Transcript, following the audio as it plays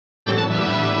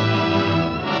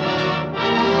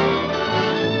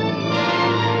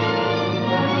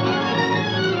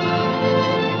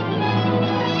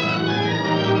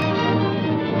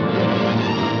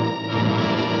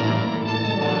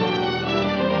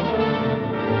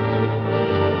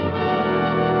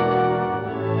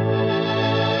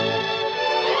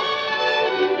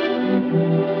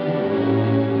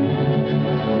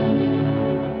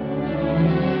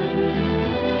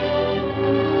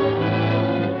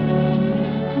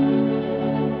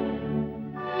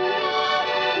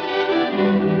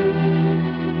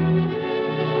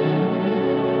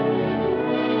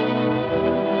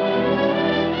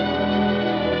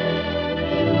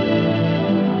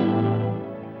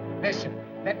listen.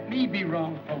 Let me be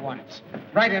wrong for once.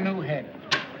 Write a new head.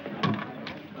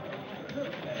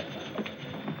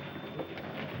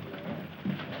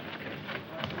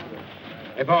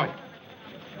 Hey, boy.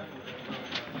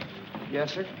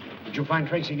 Yes, sir? Did you find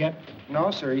Tracy yet? No,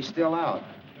 sir. He's still out.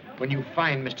 When you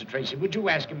find Mr. Tracy, would you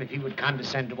ask him if he would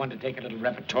condescend to undertake a little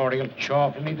repertorial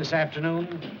chore for me this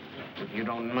afternoon? If you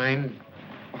don't mind.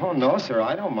 Oh, no, sir.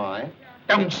 I don't mind.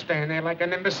 Don't stand there like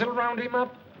an imbecile. Round him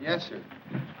up. Yes, sir.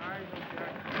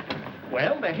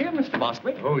 Well, they're here, Mr.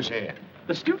 Bostwick. Who's here?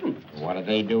 The students. What are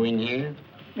they doing here?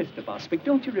 Mr. Bostwick,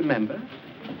 don't you remember?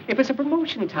 It was a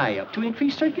promotion tie-up to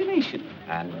increase circulation.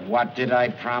 And what did I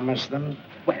promise them?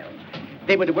 Well,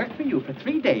 they were to work for you for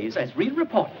 3 days as real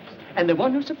reporters. And the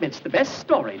one who submits the best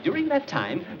story during that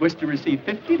time was to receive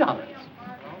 $50.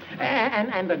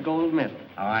 And a gold medal.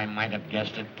 Oh, I might have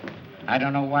guessed it. I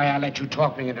don't know why I let you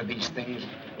talk me into these things.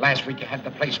 Last week you had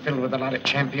the place filled with a lot of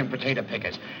champion potato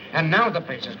pickers. And now the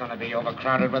place is going to be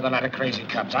overcrowded with a lot of crazy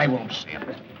cubs. I won't see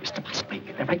them. Mr. Bostwick,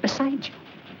 they're right beside you.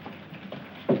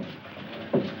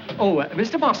 Oh,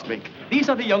 Mr. Bostwick, these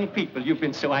are the young people you've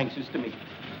been so anxious to meet.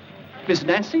 Miss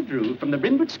Nancy Drew from the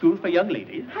Brynwood School for Young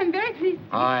Ladies. I'm very pleased.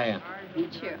 Hiya.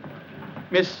 Meet you.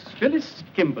 Miss Phyllis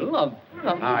Kimball of...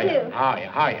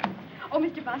 Hiya. Oh,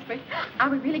 Mr. Bostwick, are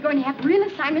we really going to have real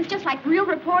assignments just like real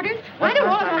reporters? I don't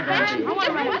want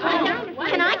to.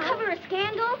 Can I cover a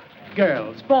scandal?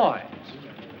 Girls, boys.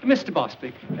 Mr.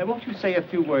 Bostwick, won't you say a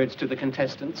few words to the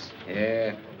contestants?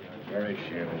 Yeah, very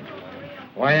sure.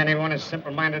 Why anyone is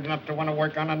simple-minded enough to want to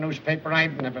work on a newspaper,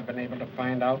 I've never been able to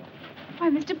find out. Why,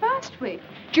 Mr. Bostwick,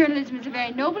 journalism is a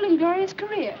very noble and glorious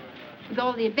career. With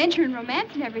all the adventure and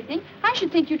romance and everything, I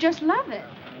should think you just love it.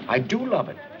 I do love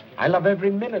it. I love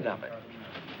every minute of it.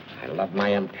 I love my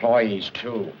employees,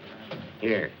 too.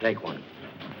 Here, take one.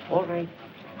 All right.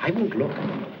 I won't look.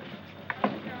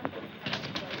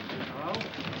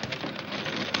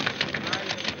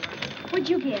 What'd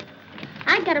you get?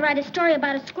 I got to write a story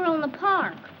about a squirrel in the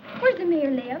park. Where's the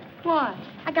mayor live? Why?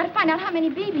 I got to find out how many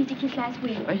babies he kissed last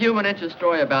week. A human interest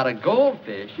story about a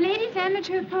goldfish. Ladies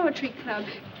Amateur Poetry Club.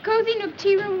 Cozy Nook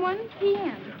Tea Room, 1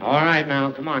 p.m. All right,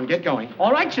 now, come on, get going.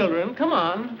 All right, children, come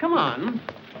on, come on.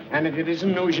 And if it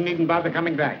isn't news, you needn't bother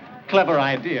coming back. Clever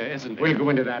idea, isn't it? We'll go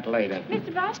into that later.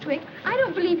 Mr. Bostwick, I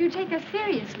don't believe you take us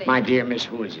seriously. My dear Miss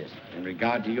Hoosiers, in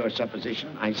regard to your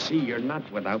supposition, I see you're not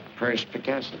without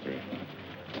perspicacity.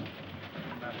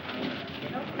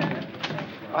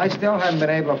 I still haven't been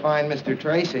able to find Mr.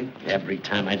 Tracy. Every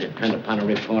time I depend upon a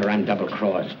reporter, I'm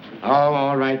double-crossed. Oh,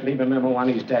 all right, leave a memo on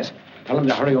his desk. Tell him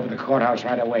to hurry over to the courthouse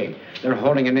right away. They're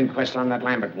holding an inquest on that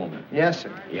Lambert woman. Yes,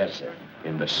 sir. Yes, sir.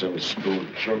 Imbecile school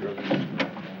children.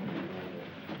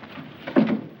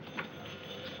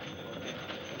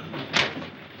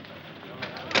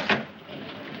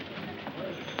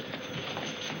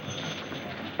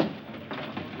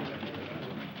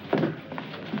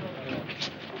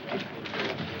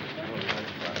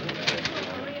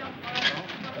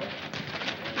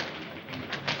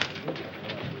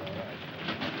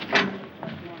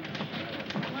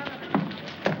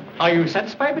 Are you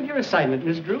satisfied with your assignment,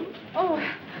 Miss Drew? Oh,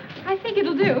 I think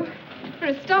it'll do. For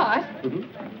a start. Mm-hmm.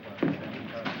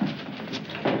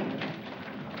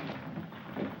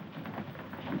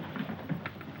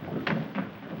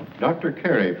 Dr.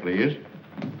 Carey, please.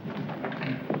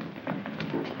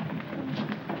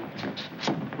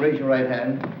 Raise your right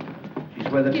hand. You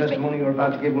swear the testimony you're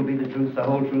about to give will be the truth, the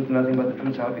whole truth, nothing but the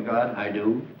truth, so help you God? I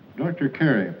do. Dr.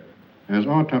 Carey, as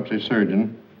autopsy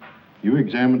surgeon, you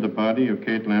examined the body of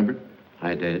Kate Lambert,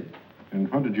 I did.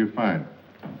 and what did you find?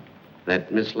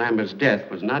 That Miss Lambert's death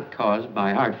was not caused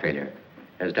by heart failure,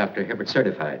 as Dr. Hibbert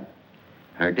certified.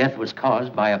 Her death was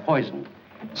caused by a poison,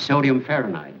 sodium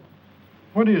fahrenheit.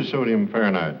 What is sodium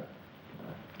fahrenheit?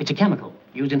 It's a chemical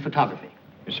used in photography.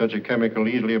 Is such a chemical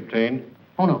easily obtained?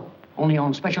 Oh, no. Only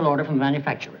on special order from the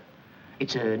manufacturer.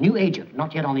 It's a new agent,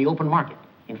 not yet on the open market.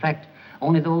 In fact,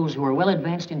 only those who are well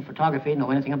advanced in photography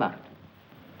know anything about it.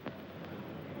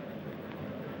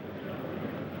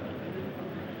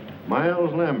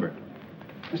 Miles Lambert.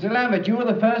 Mr. Lambert, you were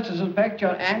the first to suspect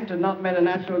your aunt had not met a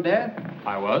natural death?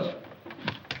 I was.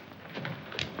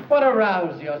 What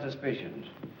aroused your suspicions?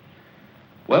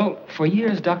 Well, for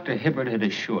years, Dr. Hibbert had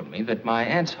assured me that my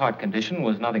aunt's heart condition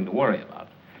was nothing to worry about.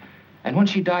 And when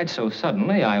she died so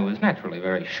suddenly, I was naturally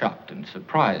very shocked and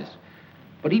surprised.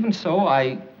 But even so,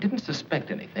 I didn't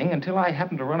suspect anything until I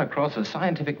happened to run across a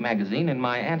scientific magazine in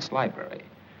my aunt's library.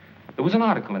 There was an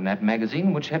article in that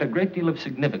magazine which had a great deal of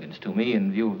significance to me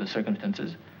in view of the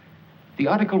circumstances. The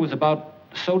article was about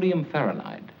sodium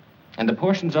fahrenheit, and the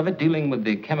portions of it dealing with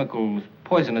the chemical's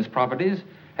poisonous properties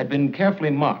had been carefully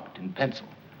marked in pencil.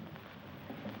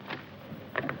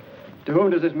 To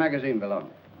whom does this magazine belong?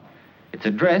 It's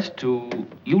addressed to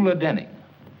Eula Denning.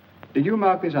 Did you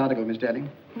mark this article, Miss Denning?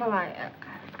 Well,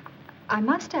 I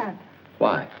must have.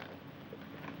 Why?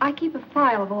 I keep a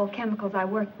file of all chemicals I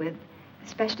work with,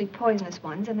 especially poisonous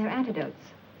ones and their antidotes.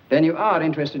 Then you are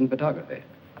interested in photography?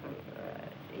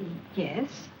 Yes.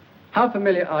 How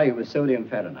familiar are you with sodium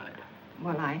fahrenheit?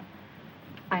 Well, I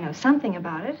know something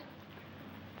about it.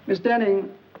 Miss Denning,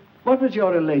 what was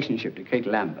your relationship to Kate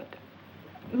Lambert?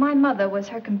 My mother was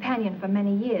her companion for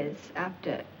many years.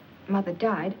 After Mother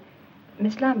died,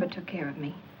 Miss Lambert took care of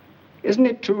me. Isn't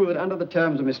it true that under the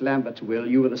terms of Miss Lambert's will,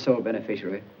 you were the sole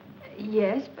beneficiary?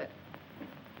 Yes, but...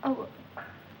 Oh,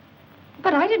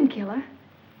 but I didn't kill her.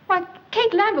 Why,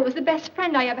 Kate Lambert was the best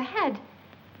friend I ever had.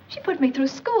 She put me through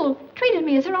school, treated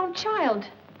me as her own child.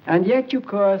 And yet you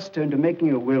coerced her into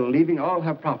making a will, leaving all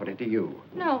her property to you.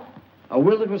 No. A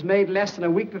will that was made less than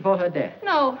a week before her death.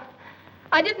 No,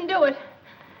 I didn't do it.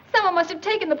 Someone must have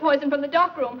taken the poison from the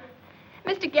dock room.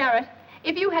 Mr. Garrett,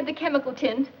 if you had the chemical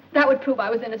tin, that would prove I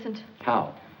was innocent.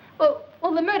 How? Well,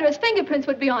 the murderer's fingerprints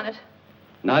would be on it.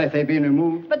 Not if they'd been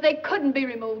removed? But they couldn't be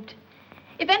removed.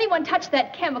 If anyone touched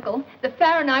that chemical, the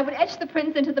Fahrenheit would etch the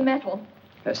prints into the metal.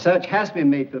 A search has been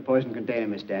made for the poison container,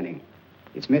 Miss Denning.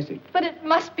 It's missing. But it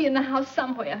must be in the house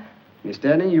somewhere. Miss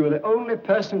Denning, you were the only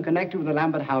person connected with the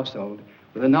Lambert household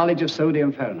with a knowledge of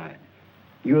sodium fahrenheit.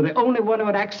 You were the only one who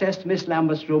had access to Miss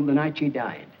Lambert's room the night she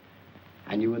died.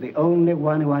 And you were the only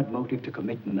one who had motive to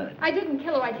commit murder. I didn't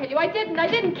kill her, I tell you. I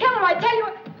didn't kill her, I tell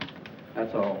you.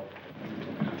 That's all.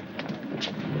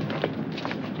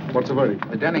 What's the verdict?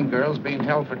 The Denning girl's being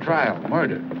held for trial.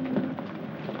 Murder.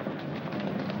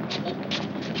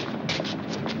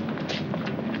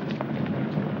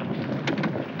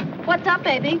 What's up,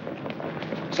 baby?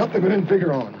 Something we didn't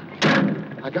figure on.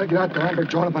 I gotta get out to Lambert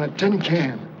drawn up on a tin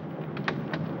can.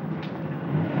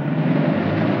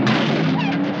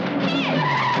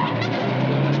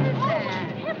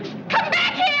 Come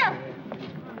back here!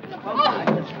 Oh,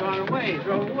 it's gone away. It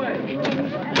drove away.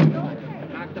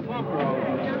 Knocked the bumper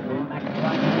over.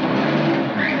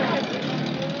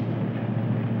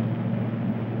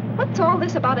 What's all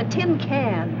this about a tin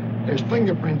can? There's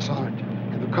fingerprints on it.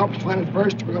 If the cops find it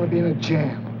first, we're gonna be in a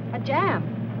jam. A jam?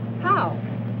 How?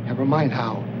 Never mind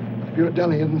how. If your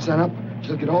deli isn't sent up,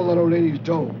 she'll get all that old lady's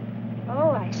dough.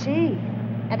 Oh, I see.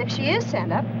 And if she is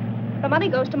sent up, the money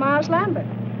goes to Miles Lambert.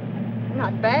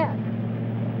 Not bad.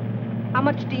 How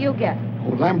much do you get?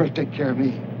 Oh, Lambert take care of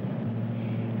me.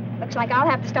 Looks like I'll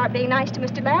have to start being nice to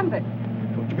Mr. Lambert.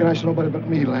 Don't you be nice to nobody but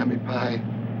me, Lamby Pie.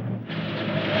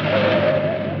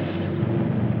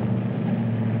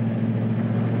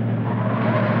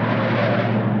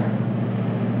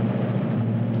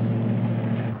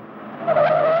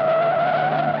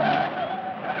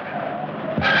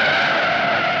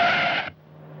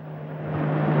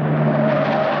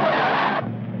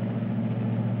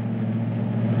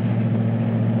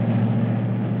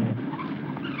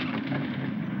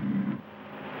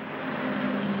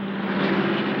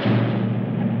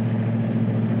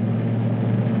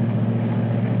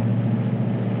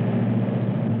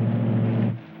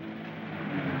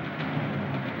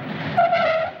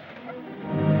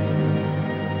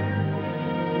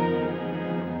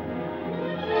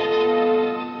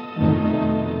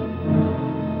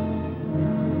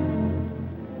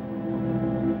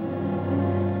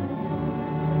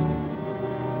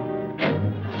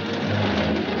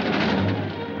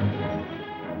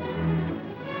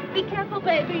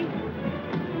 Baby.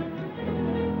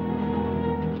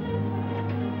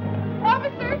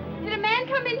 Officer, did a man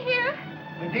come in here?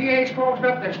 The DA's closed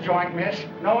up this joint, miss.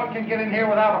 No one can get in here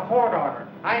without a court order.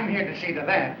 I'm here to see to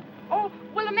that. Oh,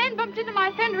 well, a man bumped into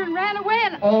my fender and ran away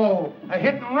and... Oh, a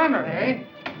hit and runner, eh?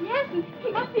 Yes, and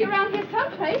he must be around here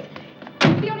someplace.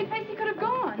 It's the only place he could have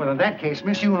gone. Well, in that case,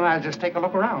 miss, you and I'll just take a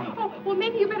look around. Oh, well,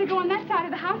 maybe you better go on that side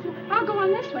of the house and I'll go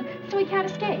on this one so he can't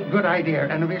escape. Good idea.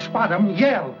 And if you spot him,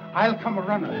 yell. I'll come a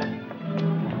runner.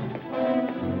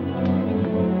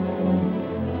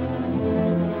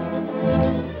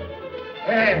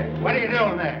 Hey, what are you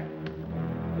doing there?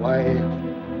 Why,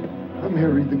 I'm here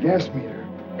to read the gas meter.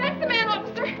 That's the man,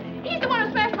 officer. He's the one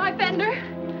who smashed my fender.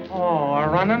 Oh, a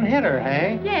running hitter,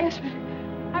 eh? Yes, but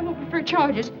I won't prefer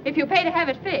charges if you pay to have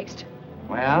it fixed.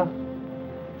 Well?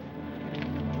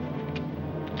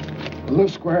 We'll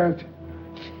square it.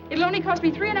 It'll only cost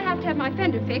me $3.50 to have my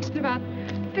fender fixed and about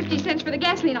 50 cents for the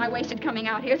gasoline I wasted coming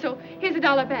out here, so here's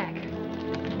 $1 back.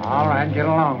 All right, get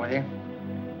along with you.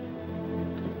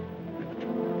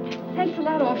 Thanks a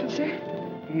lot, officer.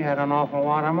 He had an awful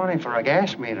lot of money for a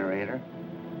gas meter reader.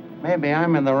 Maybe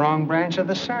I'm in the wrong branch of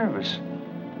the service.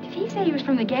 Did he say he was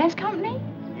from the gas company?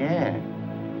 Yeah.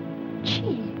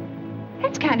 Gee,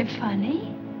 that's kind of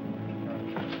funny.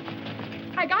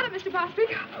 I got it, Mr.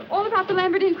 Bostwick. All about the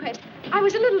Lambert inquest. I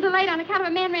was a little delayed on account of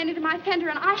a man ran into my fender,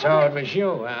 and I... So it was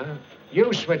you, huh?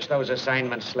 You switched those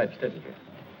assignment slips, didn't you?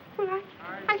 Well,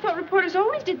 I thought reporters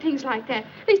always did things like that.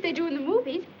 At least they do in the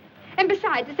movies. And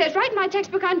besides, it says right in my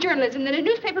textbook on journalism that a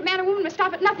newspaper man or woman must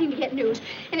stop at nothing to get news.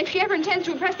 And if she ever intends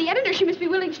to impress the editor, she must be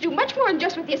willing to do much more than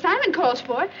just what the assignment calls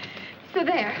for. So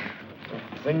there.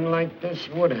 A thing like this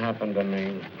would happen to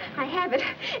me. I have it.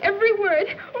 Every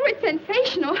word. Oh, it's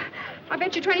sensational. I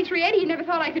bet you 2380 you never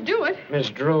thought I could do it. Miss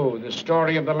Drew, the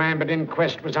story of the Lambert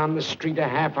inquest was on the street a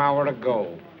half hour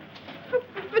ago.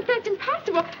 But that's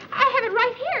impossible. I have it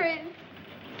right here.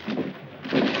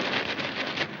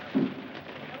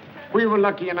 We were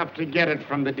lucky enough to get it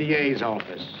from the DA's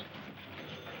office.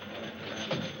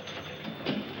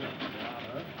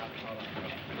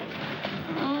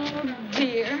 Oh,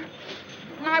 dear.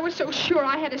 I was so sure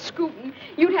I had a scoop, and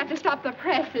you'd have to stop the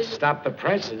presses. Stop the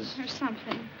presses? Or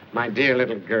something. My dear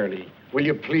little girlie, will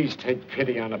you please take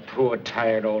pity on a poor,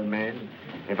 tired old man?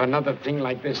 If another thing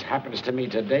like this happens to me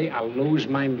today, I'll lose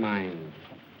my mind.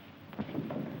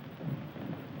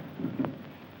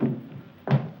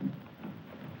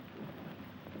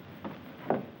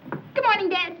 Good morning,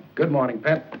 Dad. Good morning,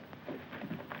 Pet.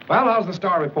 Well, how's the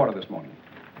Star reporter this morning?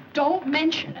 Don't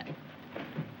mention it.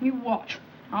 You watch.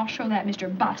 I'll show that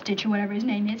Mr. Bostitch or whatever his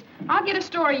name is. I'll get a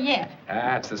story yet.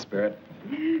 That's the spirit.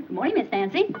 Good morning, Miss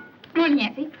Nancy. Good morning,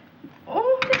 Effie.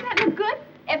 Oh, doesn't that look good?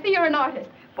 Effie, you're an artist.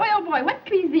 Boy, oh boy, what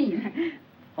cuisine?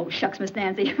 Oh, shucks, Miss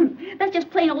Nancy. That's just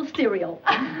plain old cereal.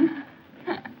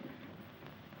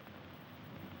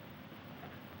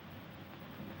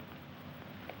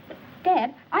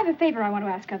 Dad, I have a favor I want to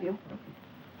ask of you.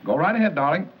 Go right ahead,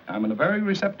 darling. I'm in a very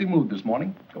receptive mood this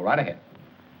morning. Go right ahead.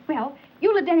 Well,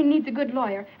 Eula Denning needs a good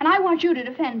lawyer, and I want you to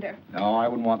defend her. No, I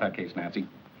wouldn't want that case, Nancy.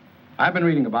 I've been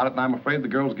reading about it, and I'm afraid the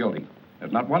girl's guilty.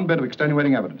 There's not one bit of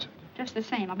extenuating evidence. Just the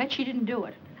same, I'll bet she didn't do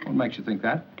it. What makes you think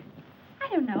that? I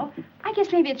don't know. I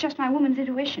guess maybe it's just my woman's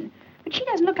intuition. But she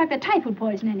doesn't look like the type who'd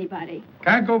poison anybody.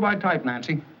 Can't go by type,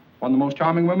 Nancy. One of the most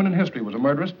charming women in history was a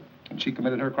murderess, and she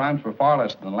committed her crimes for far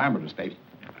less than the Lambert estate.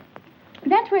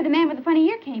 That's where the man with the funny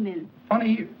ear came in.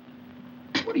 Funny ear?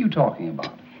 What are you talking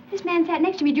about? This man sat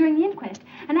next to me during the inquest,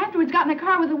 and afterwards got in a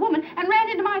car with a woman and ran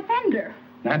into my fender.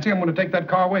 Nancy, I'm going to take that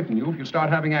car away from you if you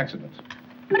start having accidents.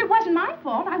 But it wasn't my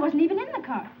fault. I wasn't even in the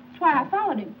car. That's why I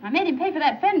followed him. I made him pay for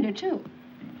that fender, too.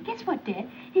 Guess what, Dad?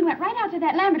 He went right out to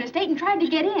that Lambert estate and tried to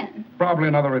get in. Probably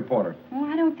another reporter. Oh,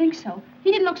 I don't think so.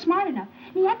 He didn't look smart enough.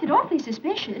 And he acted awfully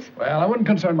suspicious. Well, I wouldn't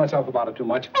concern myself about it too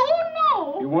much. Oh,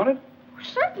 no! You want it?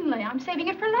 Certainly. I'm saving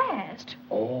it for last.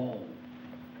 Oh.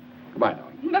 Goodbye,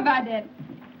 darling. Bye-bye, Dad.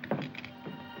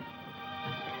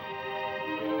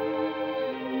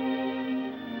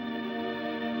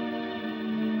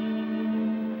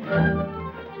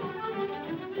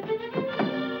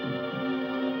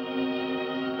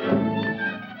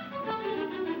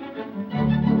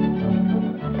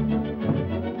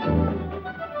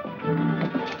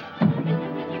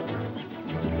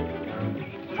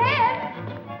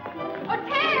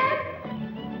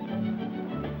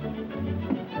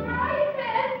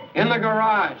 In the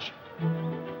garage.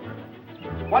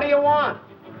 What do you want?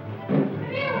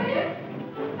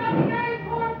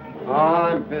 Oh,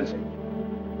 I'm busy.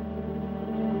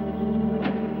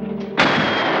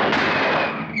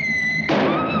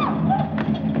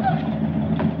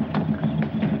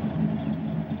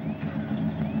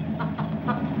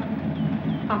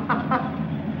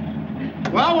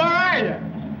 Well, where are you?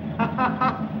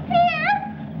 Here?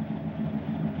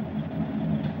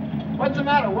 What's the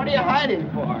matter? What are you hiding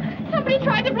for? Somebody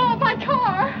tried to blow up my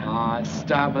car. Oh,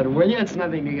 stop it, will you? It's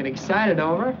nothing to get excited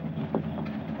over.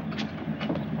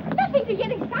 Nothing to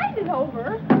get excited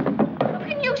over? How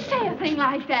can you say a thing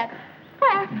like that?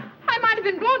 Why, I might have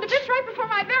been blown to bits right before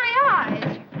my very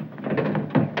eyes.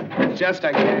 It's just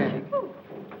a gag.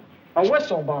 A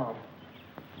whistle bomb.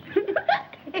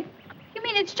 You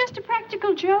mean it's just a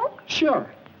practical joke? Sure.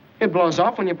 It blows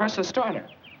off when you press the starter.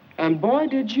 And boy,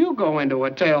 did you go into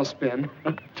a tailspin.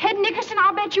 Ted Nickerson,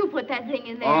 I'll bet you put that thing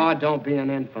in there. Oh, don't be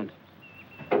an infant.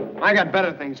 I got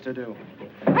better things to do.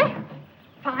 Well,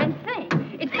 fine thing.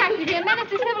 It's practically a menace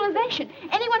to civilization.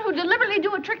 Anyone who deliberately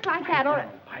do a trick like that ought to...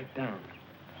 Pipe down.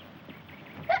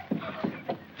 We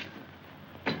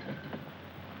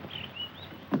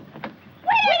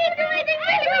didn't do anything,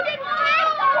 really. We didn't.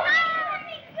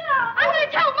 I'm going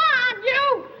to tell Mom,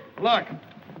 you. Look,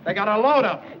 they got a load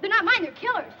up. They're not mine, they're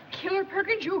killers. Killer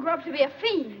Perkins, you grew up to be a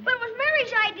fiend. But it was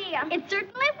Mary's idea. It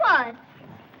certainly was.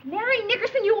 Mary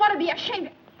Nickerson, you ought to be ashamed.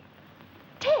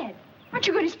 Ted, aren't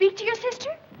you going to speak to your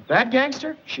sister? That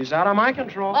gangster? She's out of my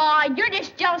control. Oh, you're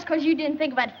just jealous because you didn't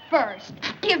think of it first.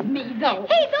 Give me those.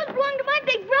 Hey, those belong to my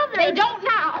big brother. They don't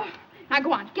now. Now,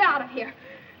 go on. Get out of here.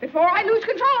 Before I lose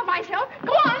control of myself.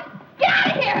 Go on. Get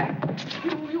out of here.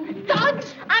 You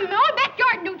thugs. I'm in my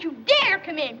backyard. Don't you dare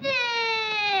come in.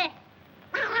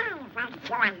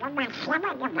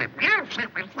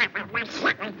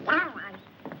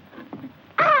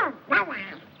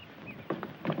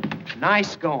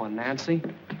 Nice going, Nancy.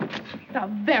 The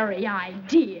very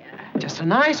idea. Just a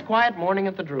nice, quiet morning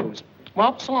at the Drews.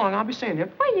 Well, so long. I'll be seeing you.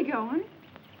 Where are you going?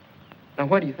 Now,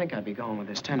 where do you think I'd be going with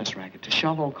this tennis racket? To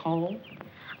shovel coal?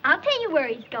 I'll tell you where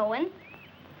he's going.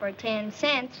 For 10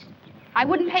 cents. I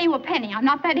wouldn't pay you a penny. I'm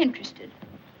not that interested.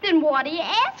 Then what are you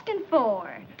asking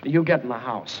for? You get in the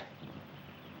house.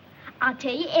 I'll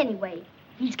tell you anyway.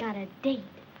 He's got a date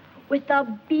with a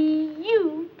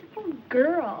beautiful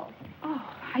girl.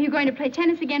 Oh, are you going to play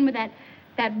tennis again with that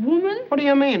woman? What do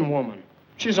you mean, woman?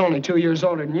 She's only 2 years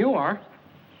older than you are.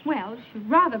 Well, if you'd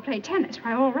rather play tennis,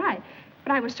 why, all right.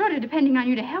 But I was sort of depending on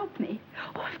you to help me.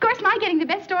 Oh, of course, my getting the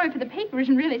best story for the paper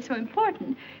isn't really so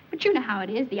important. But you know how it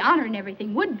is. The honor and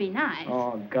everything would be nice.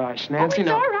 Oh, gosh, Nancy,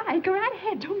 it's all right. Go right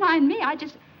ahead. Don't mind me.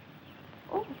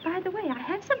 Oh, by the way, I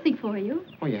have something for you.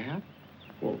 Oh, you have?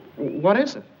 Well, what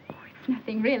is it? Oh, it's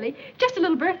nothing, really. Just a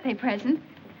little birthday present.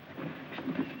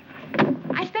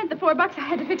 I spent the $4 I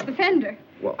had to fix the fender.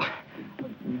 Well,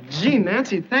 gee,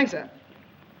 Nancy, thanks.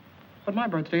 But my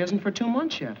birthday isn't for 2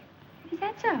 months yet. Is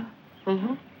that so?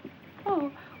 Mm-hmm.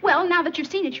 Oh, well, now that you've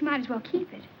seen it, you might as well keep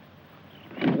it.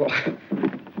 Well,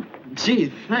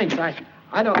 gee, thanks.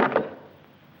 I don't...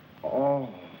 Oh,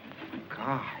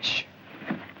 gosh.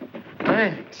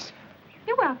 Thanks.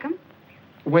 You're welcome.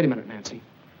 Wait a minute, Nancy.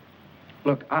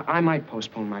 Look, I might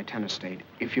postpone my tennis date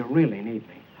if you really need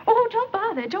me. Oh, don't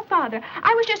bother.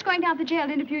 I was just going down to the jail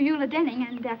to interview Eula Denning,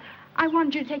 and I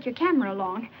wanted you to take your camera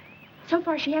along. So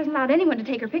far, she hasn't allowed anyone to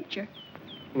take her picture.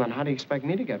 Well, then how do you expect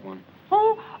me to get one?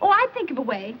 Oh, I'd think of a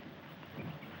way.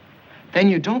 Then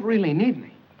you don't really need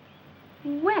me.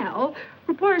 Well,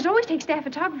 reporters always take staff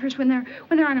photographers when they're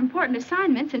on important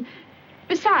assignments, and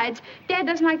besides, Dad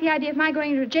doesn't like the idea of my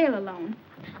going into a jail alone.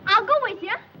 I'll go with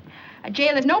you. A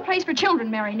jail is no place for children,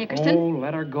 Mary Nickerson. Oh,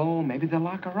 let her go. Maybe they'll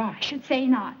lock her up. I should say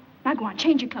not. Now go on,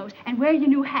 change your clothes, and wear your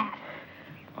new hat.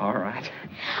 All right.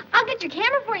 I'll get your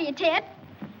camera for you, Ted.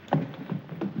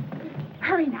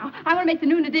 Hurry now. I want to make the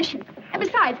noon edition. And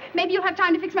besides, maybe you'll have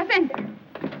time to fix my fender.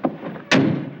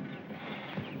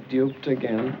 Duped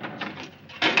again.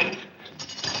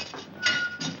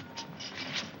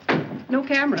 No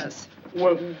cameras.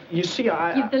 Well, you see,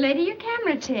 Give the lady your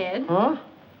camera, Ted. Huh?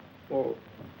 Well,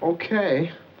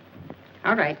 okay.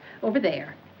 All right, over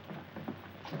there.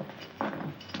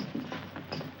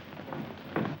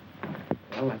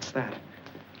 Well, that's that.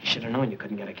 You should have known you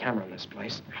couldn't get a camera in this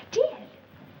place. I did.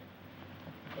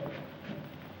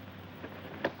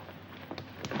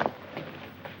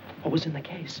 What was in the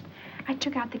case? I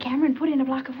took out the camera and put in a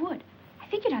block of wood. I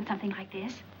figured on something like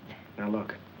this. Now,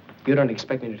 look. You don't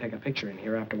expect me to take a picture in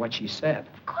here after what she said.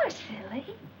 Of course, silly.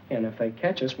 And if they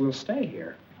catch us, we'll stay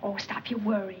here. Oh, stop your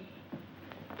worry.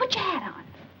 Put your hat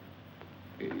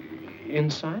on.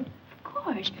 Inside? Of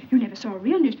course. You never saw a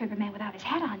real newspaper man without his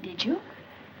hat on, did you?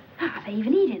 Ah, they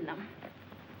even eat in them.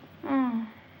 Oh.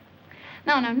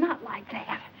 No, not like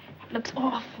that. It looks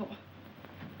awful.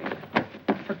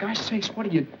 For gosh sakes, what are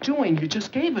you doing? You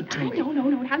just gave it to me. No.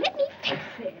 Now, let me fix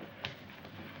it.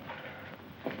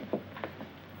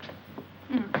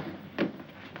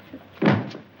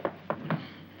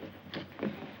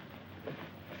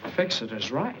 Fix it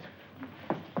is right.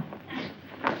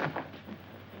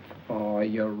 Oh,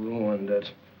 you ruined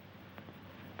it.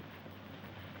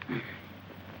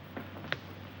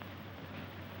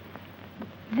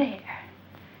 There.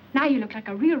 Now you look like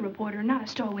a real reporter, not a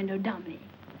store window dummy.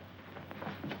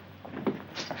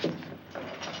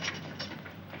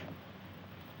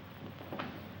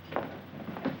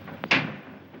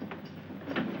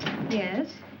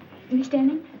 Yes? Miss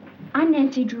Denning, I'm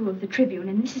Nancy Drew of the Tribune,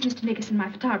 and this is Mr. Nickerson, my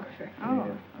photographer. Oh,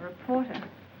 a reporter.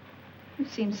 You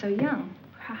seem so young.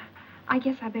 I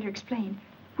guess I better explain.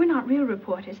 We're not real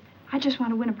reporters. I just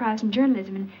want to win a prize in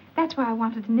journalism, and that's why I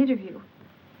wanted an interview.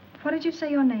 What did you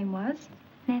say your name was?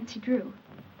 Nancy Drew.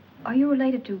 Are you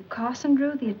related to Carson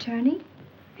Drew, the attorney?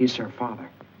 He's her father.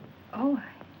 Oh,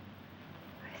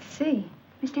 I see.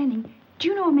 Miss Denning, do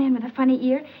you know a man with a funny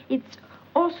ear? It's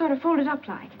all sort of folded up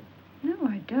like. No,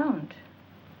 I don't.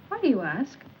 Why do you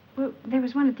ask? Well, there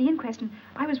was one at the inquest, and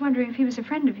I was wondering if he was a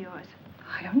friend of yours.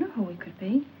 I don't know who he could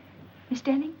be. Miss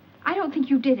Denning, I don't think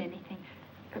you did anything.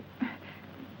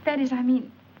 That is, I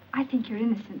mean, I think you're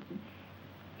innocent.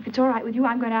 If it's all right with you,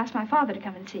 I'm going to ask my father to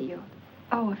come and see you.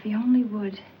 Oh, if he only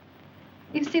would.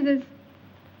 You see, there's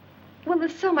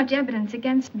so much evidence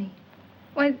against me.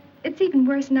 Why, it's even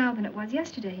worse now than it was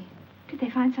yesterday. Did they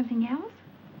find something else?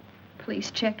 Police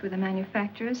checked with the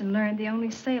manufacturers and learned the only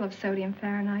sale of sodium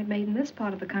fahrenheit made in this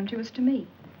part of the country was to me.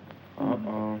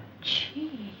 Uh-oh.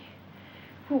 Gee.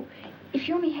 Well, if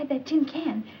you only had that tin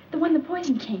can, the one the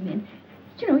poison came in.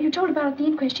 You know, you told about at the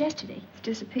inquest yesterday. It's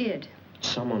disappeared.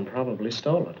 Someone probably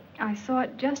stole it. I saw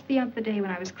it just the other day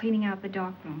when I was cleaning out the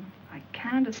darkroom. I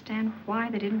can't understand why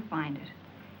they didn't find it.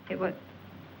 It was...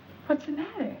 What's the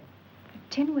matter? The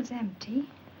tin was empty,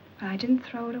 but I didn't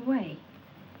throw it away.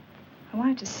 I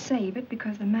wanted to save it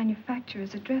because the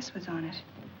manufacturer's address was on it.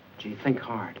 Gee, think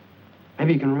hard.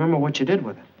 Maybe you can remember what you did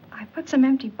with it. I put some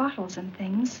empty bottles and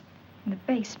things in the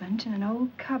basement in an old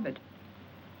cupboard.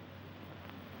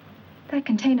 That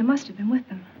container must have been with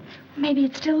them. Maybe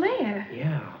it's still there.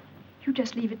 Yeah. You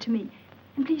just leave it to me.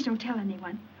 And please don't tell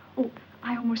anyone. Oh,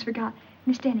 I almost forgot.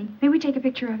 Miss Denning, may we take a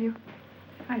picture of you?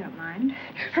 I don't mind.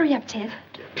 Hurry up, Ted.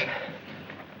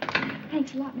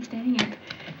 Thanks a lot, Miss Denning.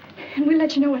 And we'll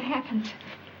let you know what happens.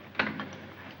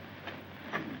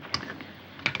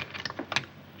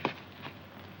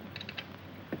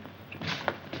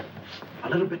 A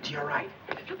little bit to your right.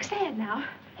 Look sad now.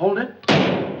 Hold it.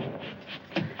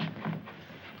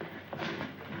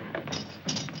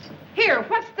 Here,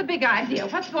 what's the big idea?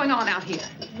 What's going on out here?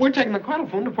 We're taking the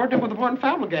telephone to partner with the one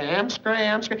family.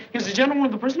 Scram. Is the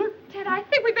gentleman the prisoner? Ted, I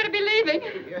think we better be leaving.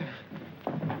 Yeah.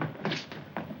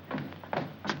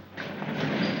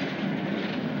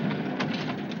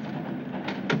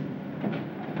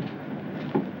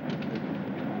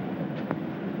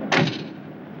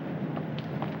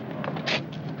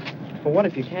 Well, what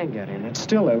if you can get in? It's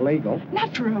still illegal.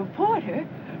 Not for a reporter.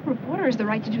 A reporter has the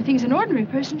right to do things an ordinary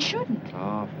person shouldn't.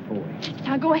 Ah, foolish.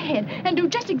 Now go ahead and do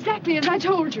just exactly as I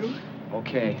told you.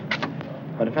 Okay.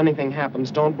 But if anything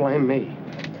happens, don't blame me.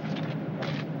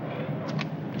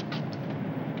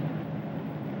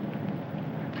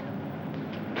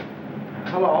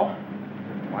 Hello?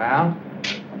 Well?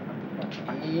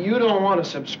 You don't want to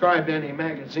subscribe to any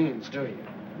magazines, do you?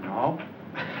 No.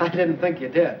 I didn't think you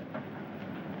did.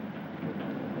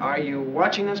 Are you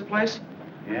watching this place?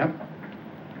 Yep.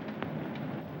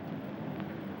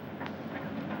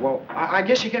 Well, I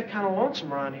guess you get kind of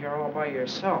lonesome around here all by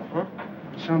yourself, huh?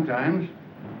 Sometimes.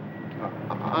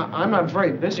 I'm not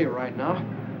very busy right now.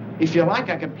 If you like,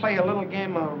 I could play a little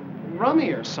game of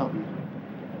rummy or something.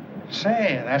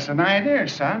 Say, that's an idea,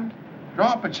 son. Draw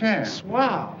up a chair.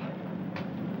 Swell.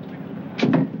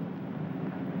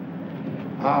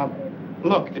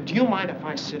 Look, do you mind if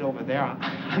I sit over there?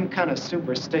 I'm kind of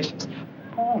superstitious.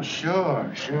 Oh,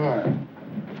 sure.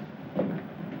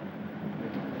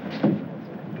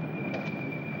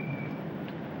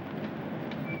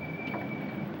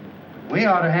 We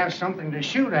ought to have something to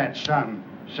shoot at, son.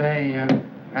 Say,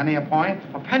 penny a point?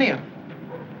 A penny?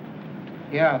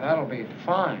 Yeah, that'll be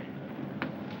fine.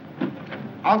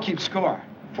 I'll keep score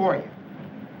for you.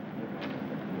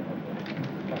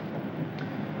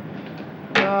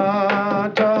 Da,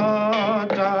 da,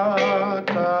 da,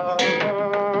 da,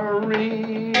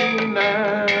 hurry,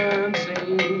 Nancy,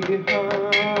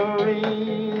 hurry.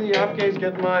 The upgate's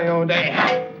getting my own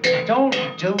day. Don't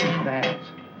do that.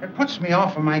 It puts me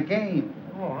off of my game.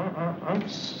 Oh, I'm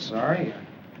sorry.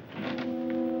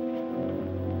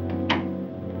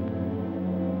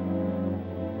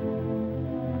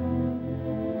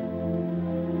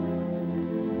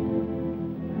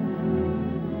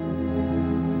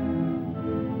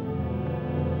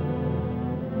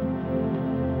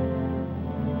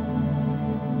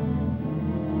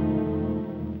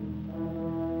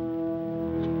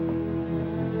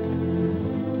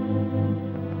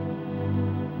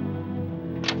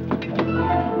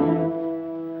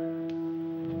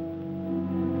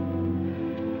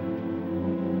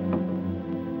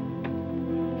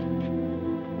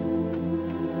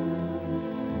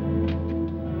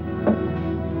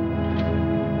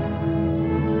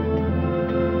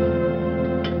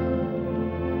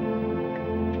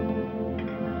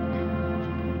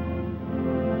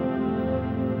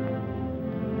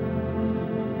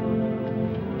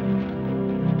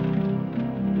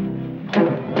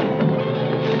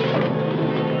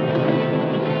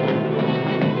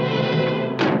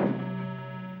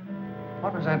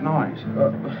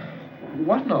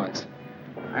 What noise?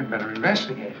 I'd better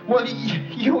investigate. Well,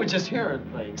 you were just hearing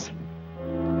things.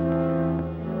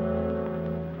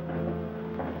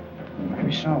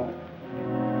 Maybe so.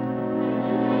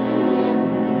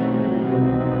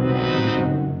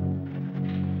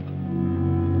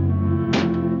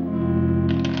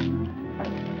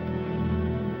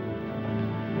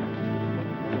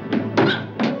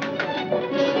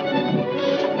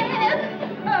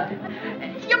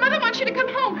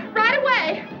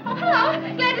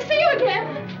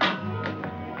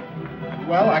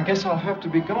 Guess I'll have to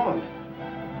be going.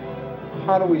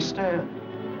 How do we stand?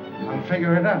 I'll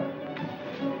figure it out.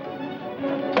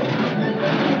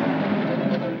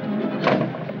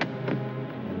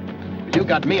 You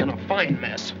got me in a fine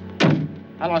mess.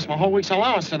 I lost my whole week's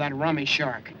allowance to that rummy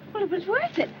shark. Well, it was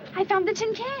worth it. I found the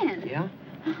tin can. Yeah?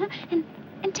 Uh-huh.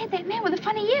 And Ted, that man with the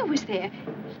funny ear was there.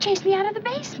 He chased me out of the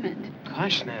basement.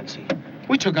 Gosh, Nancy,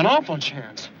 we took an awful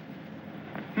chance.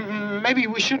 Maybe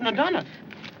we shouldn't have done it.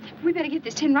 We better get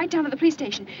this tin right down to the police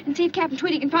station and see if Captain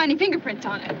Tweedy can find any fingerprints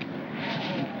on it.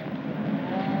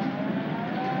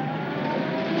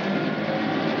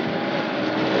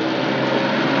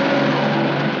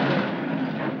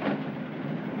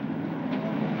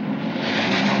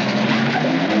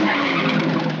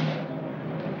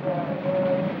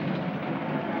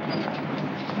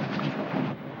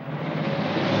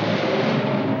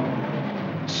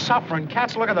 Suffering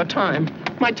cats, look at the time.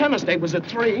 My tennis date was at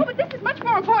 3. Oh, but this is much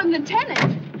more important than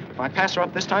tennis. If I pass her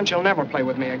up this time, she'll never play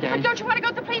with me again. But don't you want to go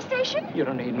to the police station? You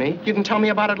don't need me. You can tell me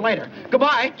about it later.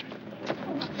 Goodbye.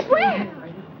 Where?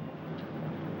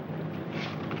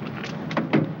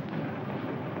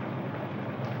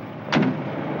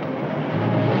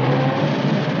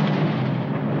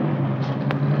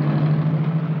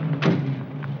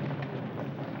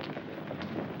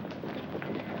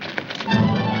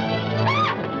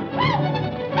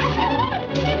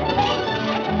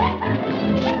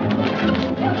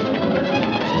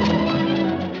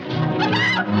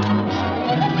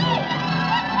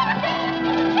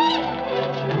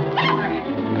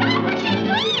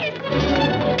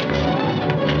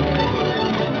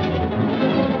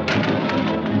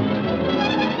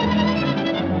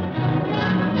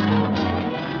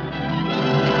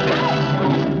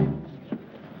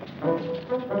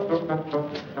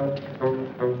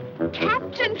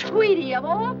 Captain Tweedy, of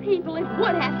all people, it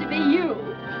would have to be you.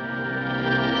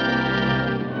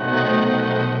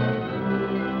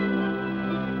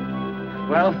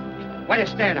 Well, why do you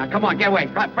stand now? Come on, get away.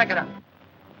 Break it up.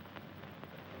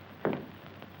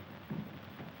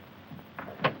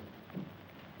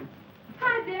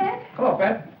 Hi, Dad. Hello,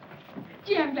 Pat.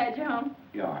 Gee, I'm glad you're home.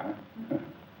 You are?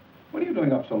 What are you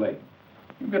doing up so late?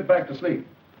 You get back to sleep.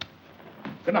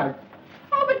 Good night.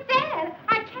 Oh, but Dad,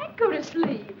 I can't go to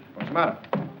sleep. What's the matter?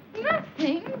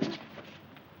 Nothing.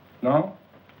 No?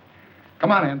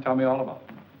 Come on in. Tell me all about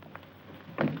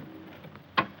it.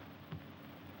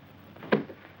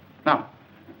 Now,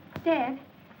 Dad,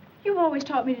 you've always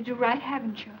taught me to do right,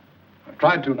 haven't you? I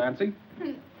tried to, Nancy.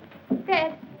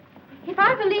 Dad, if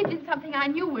I believed in something I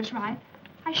knew was right,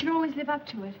 I should always live up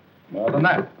to it. More than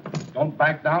that. Don't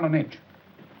back down an inch.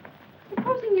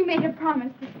 Supposing you made a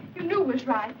promise that you knew was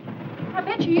right, I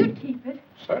bet you'd keep it.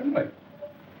 Certainly.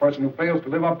 A person who fails to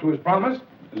live up to his promise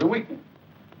is a weakling.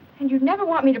 And you'd never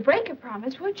want me to break a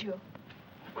promise, would you?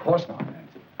 Of course not,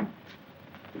 Nancy.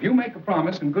 If you make a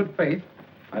promise in good faith,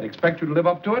 I'd expect you to live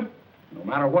up to it, no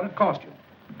matter what it cost you.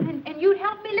 And you'd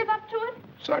help me live up to it?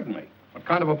 Certainly. What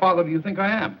kind of a father do you think I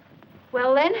am?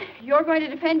 Well, then, you're going to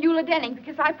defend Eula Denning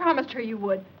because I promised her you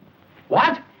would.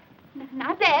 What?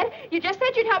 Not Dad. You just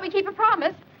said you'd help me keep a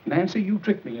promise. Nancy, you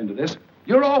tricked me into this.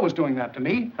 You're always doing that to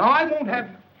me. Now, I won't have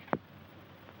you.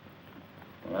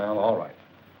 Well, all right.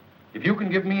 If you can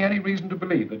give me any reason to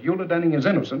believe that Eula Denning is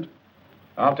innocent,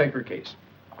 I'll take her case.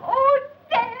 Oh,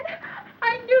 Dad,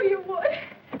 I knew you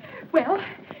would. Well,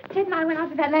 Ted and I went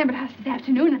out to that Lambert house this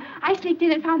afternoon. I sneaked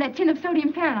in and found that tin of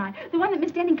sodium Fahrenheit, the one that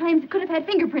Miss Denning claims could have had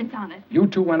fingerprints on it. You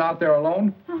two went out there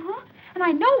alone? Uh-huh. And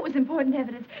I know it was important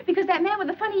evidence because that man with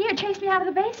the funny ear chased me out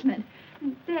of the basement.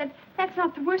 And, Dad, that's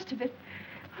not the worst of it.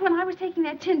 When I was taking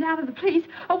that tin down to the police,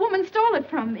 a woman stole it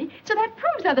from me. So that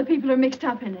proves other people are mixed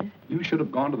up in it. You should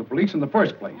have gone to the police in the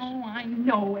first place. Oh, I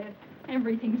know it.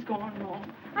 Everything's gone wrong.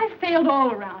 I failed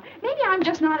all around. Maybe I'm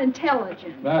just not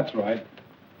intelligent. That's right.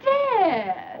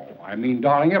 Dad! Oh, I mean,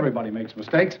 darling, everybody makes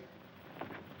mistakes.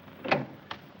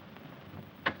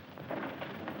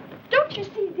 Don't you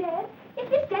see, Dad? If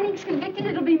Miss Denning's convicted,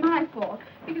 it'll be my fault.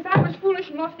 Because I was foolish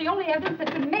and lost the only evidence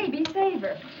that could maybe save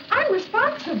her. I'm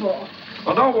responsible.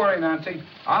 Well, don't worry, Nancy.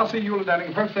 I'll see Eula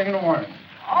Denning first thing in the morning.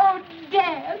 Oh,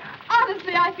 Dad.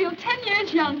 Honestly, I feel 10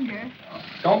 years younger.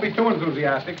 Don't be too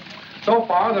enthusiastic. So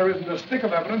far, there isn't a stick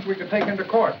of evidence we could take into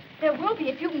court. There will be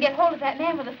if you can get hold of that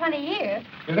man with the funny ear.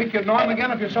 You think you'd know him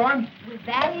again if you saw him? With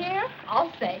that ear?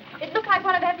 I'll say. It looked like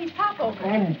one of Effie's popovers.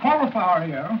 Oh, cauliflower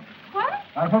here. What?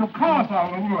 That's what a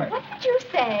cauliflower looks like. What did you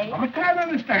say? I can't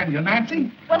understand you,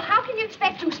 Nancy. Well, how can you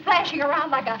expect him splashing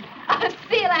around like a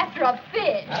seal after a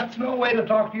fish? That's no way to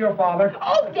talk to your father.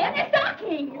 Oh, Dad, they're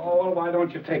stockings. Oh, well, why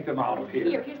don't you take them out of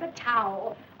here? Here's a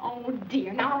towel. Oh,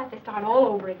 dear. Now I'll have to start all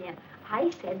over again. I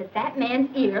said that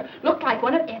man's ear looked like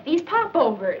one of Effie's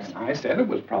popovers. I said it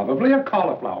was probably a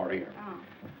cauliflower ear. Oh.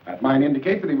 That might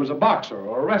indicate that he was a boxer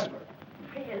or a wrestler.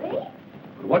 Really?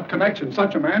 But what connection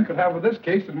such a man could have with this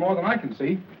case is more than I can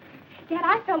see. Dad,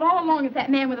 I felt all along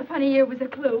that man with a funny ear was a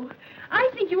clue. I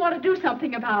think you ought to do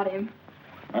something about him.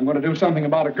 I'm going to do something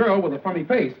about a girl with a funny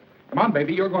face. Come on,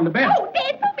 baby, you're going to bed. Oh,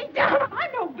 Dad, put me down.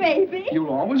 I'm no baby. You'll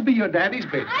always be your daddy's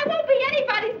baby. I won't be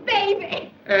anybody's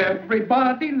baby.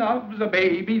 Everybody loves a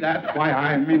baby. That's why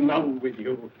I'm in love with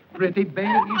you. Pretty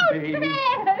baby, baby.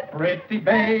 Dad. Pretty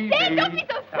baby. Dad, don't be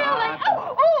so silly.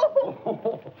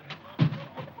 Oh.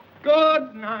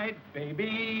 Good night,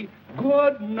 baby.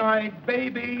 Good night,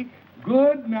 baby.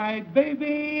 Good night,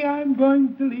 baby. I'm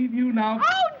going to leave you now.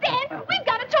 Oh, Dad, we've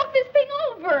got to talk this thing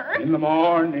over. In the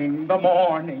morning,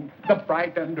 the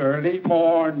bright and early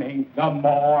morning, the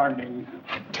morning.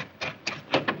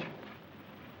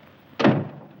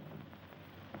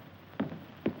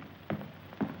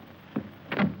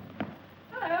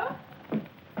 Hello.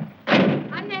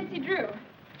 I'm Nancy Drew.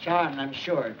 Charmed, I'm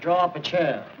sure. Draw up a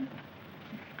chair.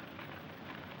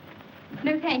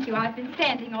 No, thank you. I've been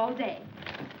standing all day.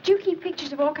 Do you keep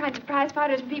pictures of all kinds of prize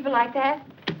fighters and people like that?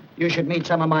 You should meet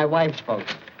some of my wife's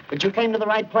folks. But you came to the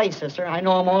right place, sister. I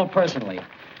know them all personally.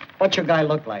 What's your guy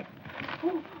look like?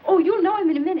 Oh, you'll know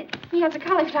him in a minute. He has a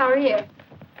cauliflower ear.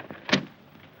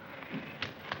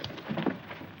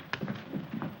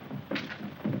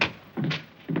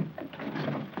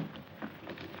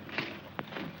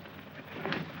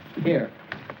 Here.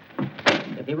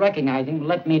 If you recognize him,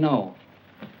 let me know.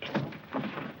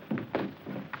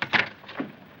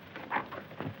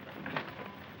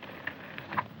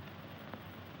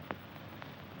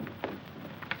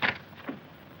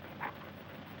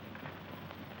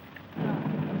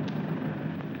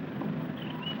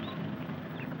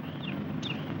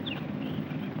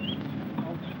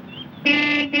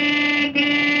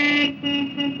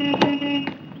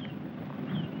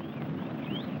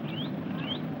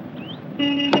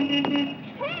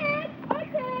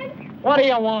 What do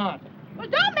you want? Well,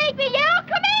 don't make me yell.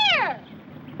 Come here.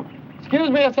 Excuse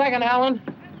me a second, Helen.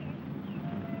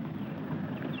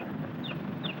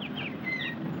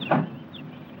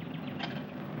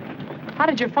 How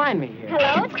did you find me here?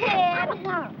 Hello, Ted.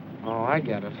 Oh, I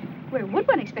get it. Where would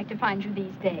one expect to find you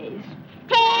these days?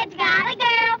 Ted's got a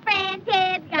girlfriend.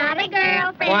 Ted's got a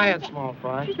girlfriend. Quiet, small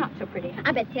fry. She's not so pretty.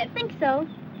 I bet Ted thinks so.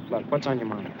 Look, what's on your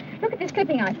mind? Look at this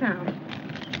clipping I found.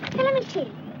 Hey, let me see.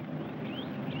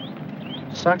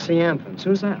 Soxy Anthons.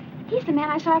 Who's that? He's the man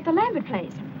I saw at the Lambert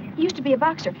place. He used to be a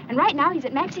boxer, and right now he's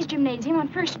at Maxie's Gymnasium on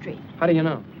 1st Street. How do you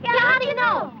know? Yeah, how do you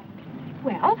know?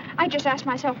 Well, I just asked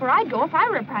myself where I'd go if I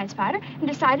were a prize fighter and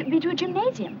decided it'd be to a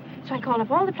gymnasium. So I called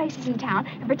up all the places in town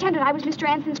and pretended I was Mr.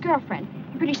 Anthon's girlfriend.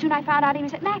 And pretty soon I found out he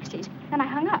was at Maxie's. Then I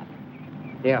hung up.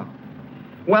 Yeah.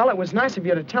 Well, it was nice of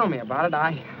you to tell me about it.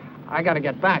 I gotta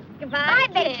get back. Goodbye,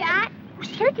 Big Shot. Well,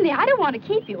 certainly, I don't want to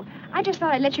keep you. I just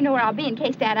thought I'd let you know where I'll be in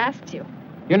case Dad asks you.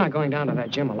 You're not going down to that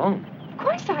gym alone. Of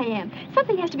course I am.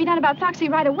 Something has to be done about Foxy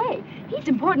right away. He's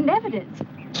important evidence.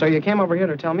 So you came over here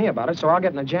to tell me about it, so I'll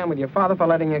get in a jam with your father for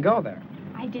letting you go there.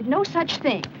 I did no such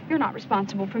thing. You're not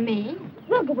responsible for me.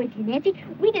 We'll go with you, Nancy.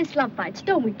 We did slump fights,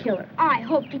 don't we, Killer? I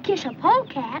hope to kiss a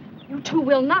polecat. You two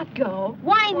will not go.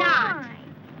 Why not?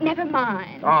 Never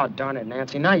mind. Oh, darn it,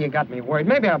 Nancy. Now you got me worried.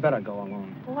 Maybe I better go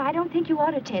alone. Oh, I don't think you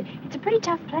ought to, Ted. It's a pretty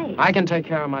tough place. I can take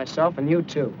care of myself, and you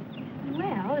too.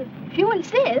 Well, if you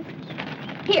insist.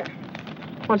 Here.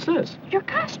 What's this? Your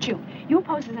costume. You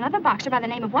pose as another boxer by the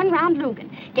name of One Round Lugan.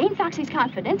 Gain Foxy's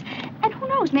confidence, and who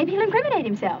knows, maybe he'll incriminate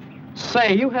himself.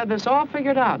 Say, you had this all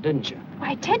figured out, didn't you?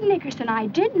 Why, Ted Nickerson, I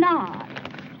did not.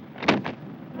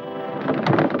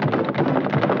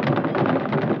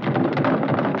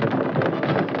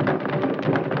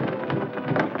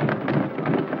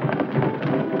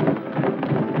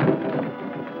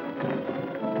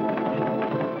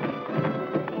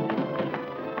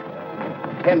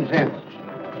 Ken's in.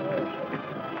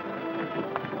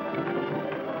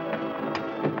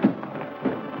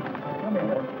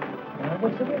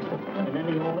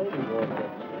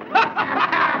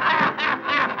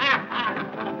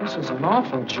 This is an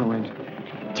awful joint.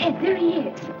 Ted, there he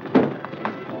is.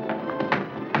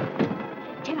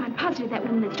 Ted, I'm positive that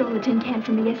woman that stole the tin can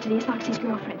from me yesterday is Foxy's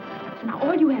girlfriend. So now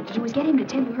all you have to do is get him to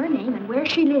tell you her name and where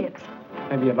she lives.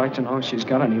 Maybe you'd like to know if she's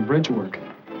got any bridge work.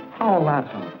 How'll that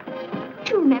help?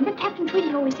 Do you remember Captain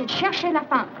Tweedy always said, cherchez la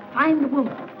femme, find the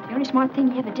woman. Very smart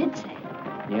thing he ever did say.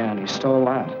 Yeah, and he stole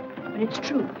that. But it's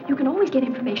true. You can always get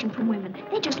information from women.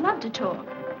 They just love to talk.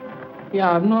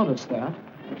 Yeah, I've noticed that.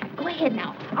 Go ahead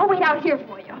now. I'll wait out here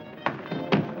for you.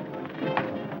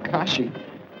 Gosh,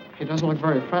 He doesn't look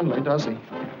very friendly, does he?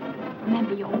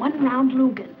 Remember your one-round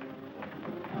Lugan.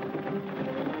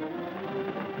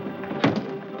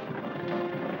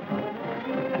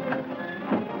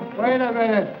 Wait a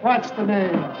minute. What's the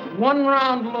name? One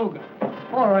round Lugan.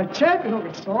 All right, check. Look,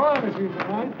 it's so obvious he's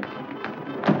right.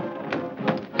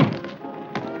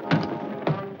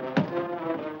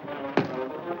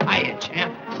 Hiya,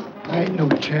 champ. I ain't no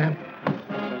champ.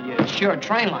 Well, you sure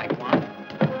train like one.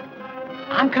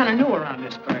 I'm kind of new around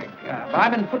this burg, but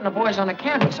I've been putting the boys on a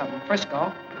campus up in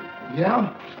Frisco.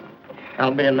 Yeah?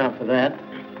 That'll be enough of that.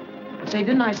 Say,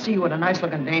 didn't I see you with a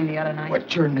nice-looking dame the other night?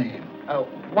 What's your name?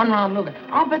 One round Lugan.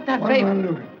 I'll bet that baby... One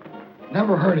round Lugan.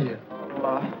 Never heard of you.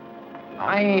 Well,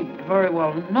 I ain't very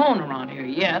well known around here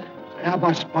yet. How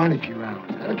about spawning a few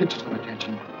rounds? That'll get you some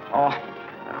attention. Oh,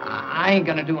 I ain't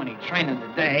gonna do any training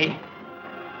today.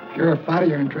 If you're a fighter,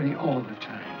 you're in training all the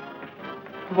time.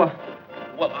 Well,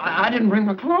 I didn't bring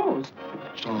my clothes.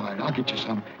 It's all right. I'll get you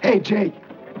some. Hey, Jake.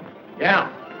 Yeah?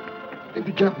 If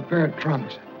you get a pair of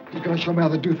trunks, he's gonna show me how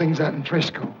to do things out in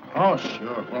Frisco. Oh,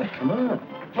 sure. Well, come on.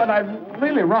 But I'd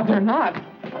really rather not.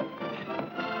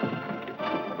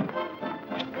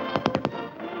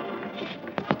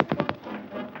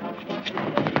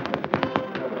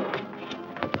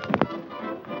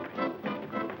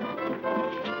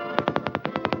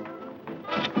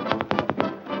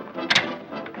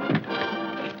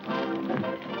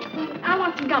 I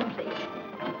want some gum, please.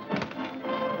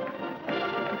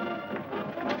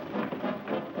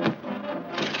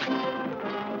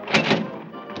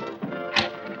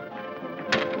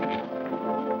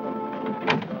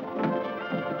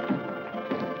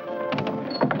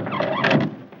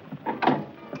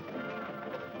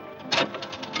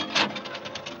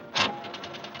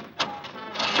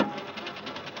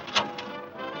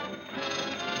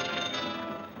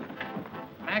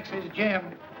 Max is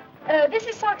Jim. This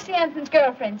is Soxy Anthony's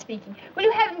girlfriend speaking. Will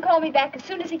you have him call me back as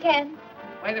soon as he can?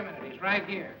 Wait a minute, he's right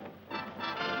here.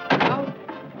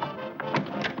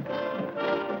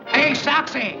 Hey,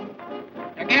 Soxy!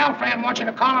 Your girlfriend wants you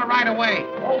to call her right away.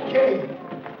 Okay.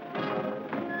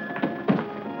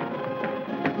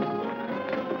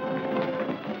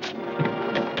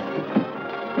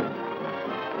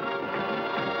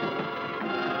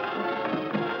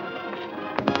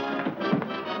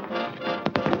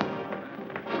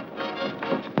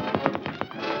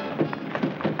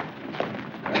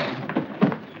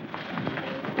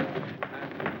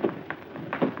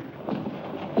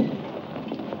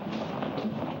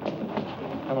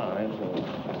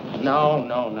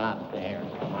 No, not there.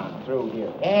 Come on, through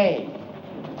here. Hey,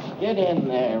 get in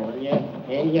there, will you?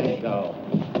 Here you go.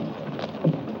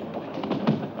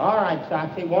 All right,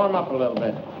 Soxy, warm up a little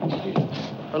bit.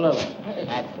 A little.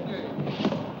 That's it.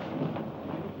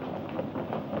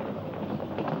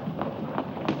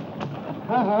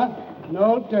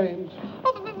 No dames.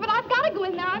 Oh, but I've got to go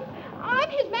in there. I'm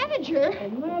his manager. A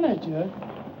manager?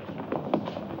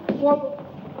 What?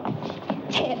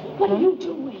 Ted, what are you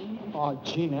doing? Oh,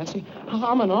 gee, Nancy,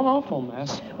 I'm in an awful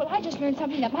mess. Well, I just learned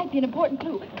something that might be an important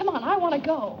clue. Come on, I want to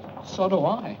go. So do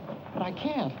I, but I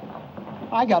can't.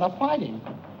 I gotta fight him.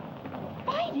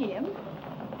 Fight him?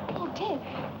 Oh, Ted,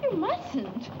 you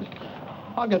mustn't.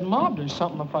 I'll get mobbed or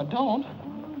something if I don't.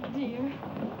 Oh, dear.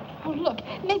 Oh, look,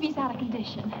 maybe he's out of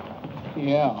condition.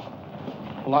 Yeah,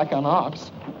 like an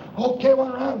ox. Okay,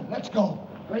 one round. Let's go.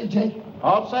 Ready, Jake?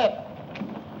 All set.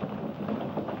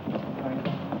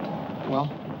 Well,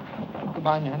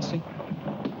 goodbye, Nancy.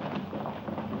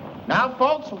 Now,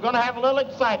 folks, we're going to have a little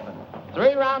excitement.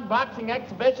 3-round boxing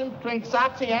exhibition between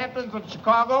Soxy Anthony of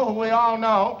Chicago, who we all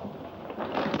know,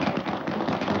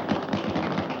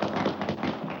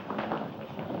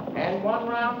 and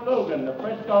 1-round Lugan, the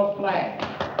Frisco flag.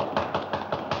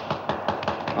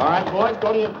 All right, boys,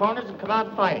 go to your corners and come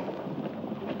out fighting.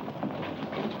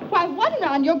 Why, 1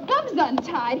 round, your glove's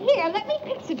untied. Here, let me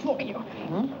fix it for you.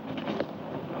 Huh?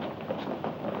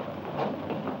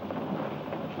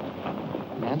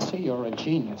 Nancy, you're a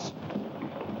genius.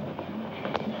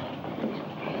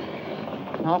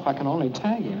 Now, if I can only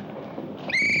tag you.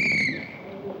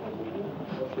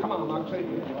 Come on, Moxie.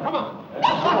 Come on.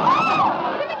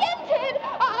 Him again, Ted.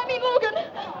 I mean, Logan.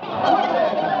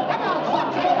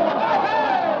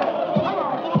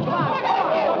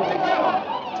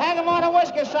 Tag him on a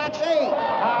whisker, Soxy.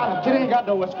 The kid ain't got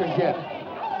no whiskers yet.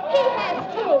 He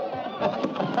has too.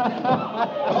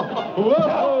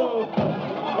 Whoa!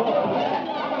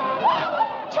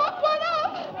 Chalk one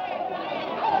up.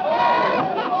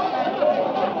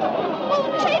 Oh,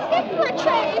 chase him for a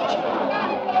change.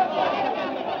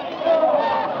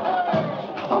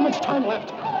 How much time left?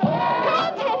 Come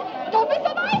on, Ted. Don't be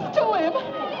so nice to him.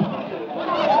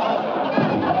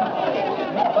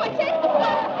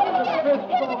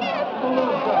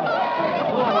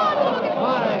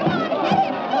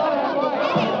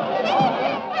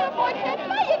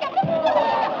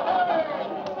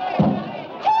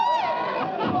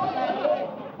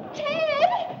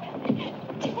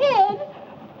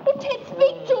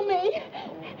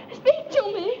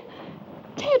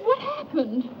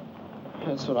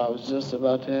 what I was just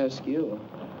about to ask you.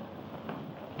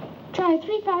 Try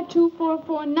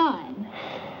 352449.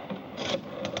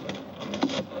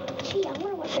 Gee, I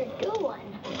wonder what they're doing.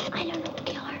 I don't know,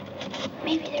 Killer.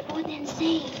 Maybe they're both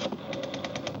insane.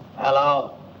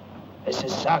 Hello. This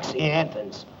is Soxy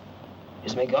Anthons.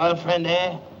 Is my girlfriend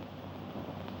there?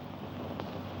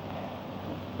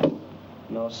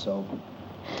 No soap.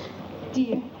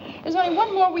 Dear, there's only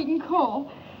one more we can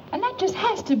call, and that just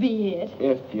has to be it.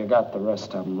 If you got the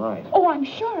rest of them right. Oh, I'm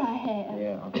sure I have.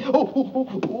 Yeah.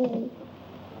 Oh,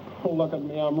 look at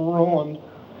me. I'm ruined.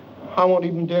 I won't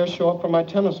even dare show up for my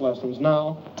tennis lessons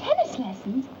now. Tennis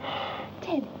lessons?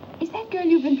 Ted, is that girl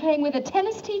you've been playing with a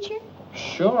tennis teacher?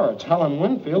 Sure, it's Helen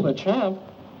Winfield, the champ.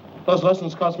 Those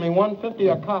lessons cost me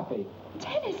 $1.50 a copy.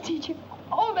 Tennis teacher?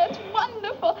 Oh, that's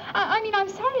wonderful. I mean, I'm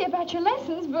sorry about your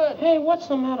lessons, but... Hey, what's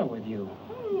the matter with you?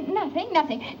 Nothing.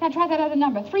 Now try that other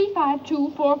number,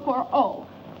 352440.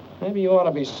 Maybe you ought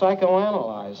to be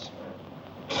psychoanalyzed.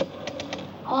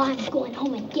 Oh, I'm going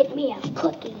home and get me a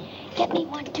cookie. Get me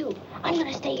one, too. I'm going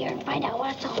to stay here and find out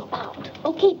what it's all about.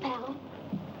 Okay, pal.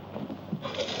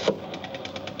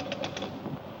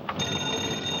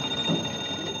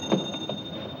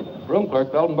 Room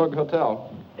clerk, Beldenburg Hotel.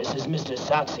 This is Mr.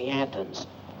 Soxy Anthons.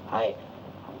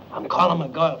 I'm calling my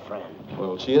girlfriend.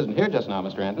 Well, she isn't here just now,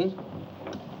 Mr. Anthons.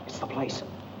 It's the place.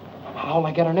 How'll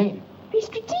I get her name? Be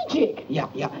strategic. Yeah.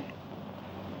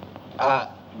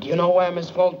 Do you know where Miss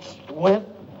Foltz went?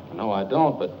 No, I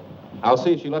don't, but I'll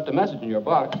see if she left a message in your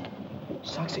box.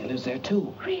 Soxy lives there,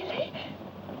 too. Really?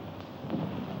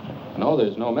 No,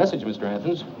 there's no message, Mr.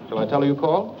 Anthons. Shall I tell her you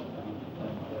called?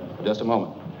 Just a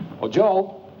moment. Oh,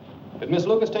 Joe, did Miss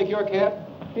Lucas take your cab?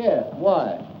 Yeah,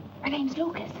 why? Her name's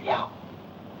Lucas. Yeah.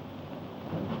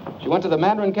 She went to the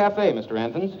Mandarin Cafe, Mr.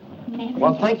 Anthons.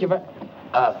 Well, thank you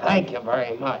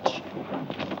very much.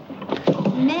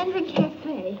 Mandarin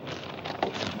Cafe.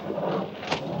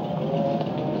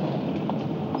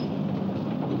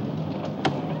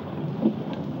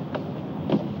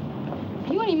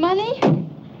 You any money?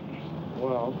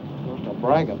 Well, not to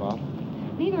brag about.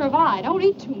 Neither have I. Don't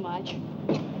eat too much.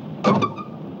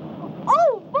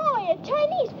 Oh, boy, a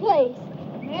Chinese place.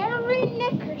 Mary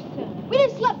Nickerson. We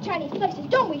just love Chinese places,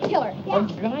 don't we, Killer? Yeah.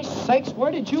 For gosh sakes,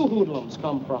 where did you hoodlums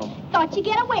come from? Thought you'd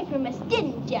get away from us,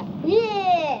 didn't you?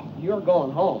 Yeah. You're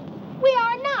going home. We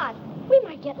are not. We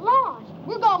might get lost.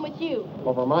 We're going with you.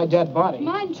 Over my dead body.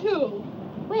 Mine, too.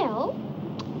 Well,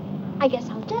 I guess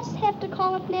I'll just have to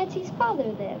call up Nancy's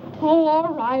father then. Oh,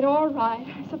 all right. I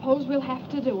suppose we'll have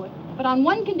to do it. But on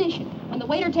one condition. When the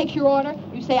waiter takes your order,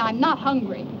 you say, I'm not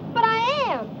hungry. But I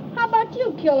am. How about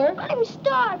you, Killer? I'm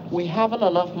starved. We haven't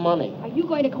enough money. Are you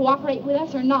going to cooperate with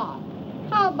us or not?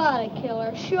 How about it,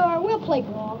 Killer? Sure, we'll play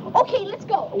ball. Okay, let's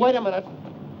go. Wait a minute.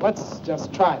 Let's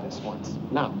just try this once.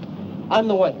 Now, I'm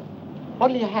the waiter.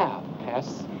 What'll you have,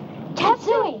 Tess?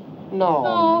 Tatsui.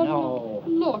 No.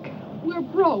 Look, we're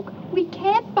broke. We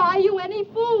can't buy you any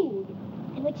food.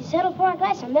 And would you settle for a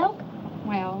glass of milk?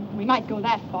 Well, we might go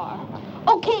that far.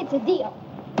 Okay, it's a deal.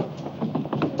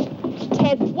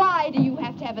 Ted, why do you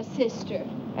have to have a sister?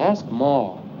 Ask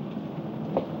Ma.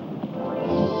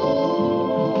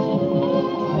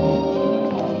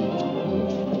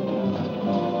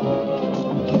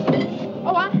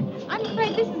 Oh, I'm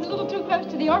afraid this is a little too close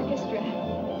to the orchestra.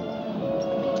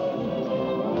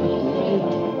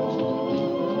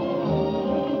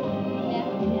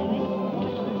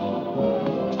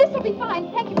 This'll be fine.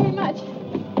 Thank you very much.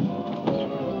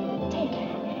 Ted,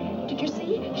 did you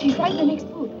see? She's right in the next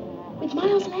booth. With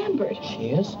Miles Lambert. She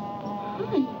is?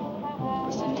 Hon,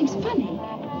 something's funny.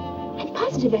 I'm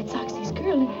positive that's Soxy's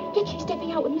girl, and yet she's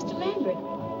stepping out with Mr. Lambert.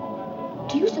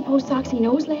 Do you suppose Soxy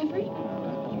knows Lambert?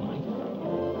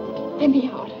 Let me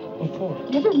out. What for?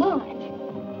 Never mind.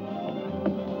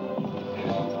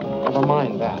 Never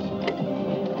mind that.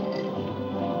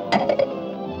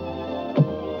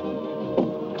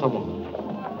 Come on.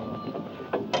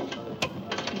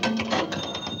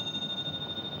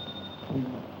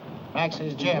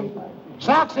 Max's gym.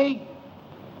 Soxy!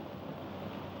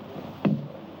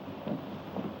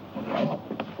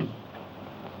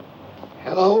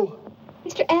 Hello?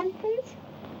 Mr. Anthons,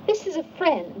 this is a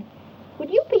friend.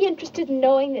 Would you be interested in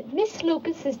knowing that Miss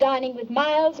Lucas is dining with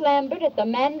Miles Lambert at the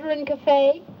Mandarin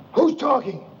Cafe? Who's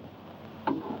talking?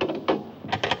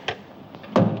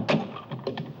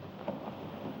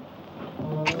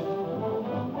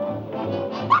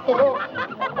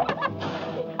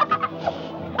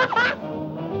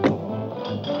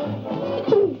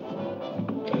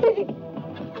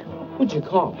 What'd you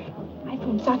call me? I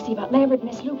phoned Soxy about Lambert and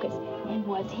Miss Lucas. And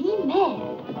was he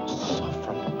mad?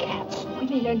 Suffering cats. Well,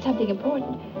 may learn something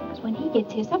important. Because when he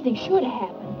gets here, something's sure to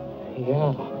happen.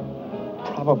 Yeah,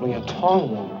 probably a tall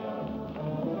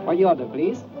one. What you order,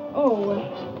 please? Oh,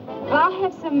 well, I'll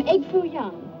have some egg foo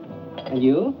young. And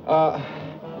you?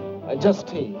 Just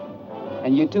tea.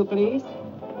 And you too, please?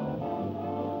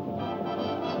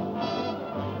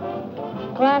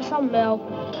 Glass of milk.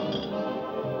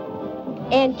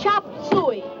 And chop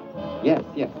suey. Yes,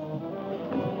 yes.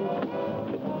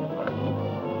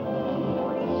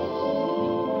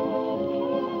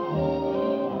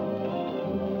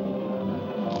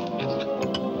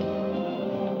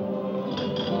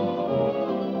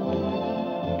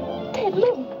 Ted,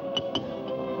 look.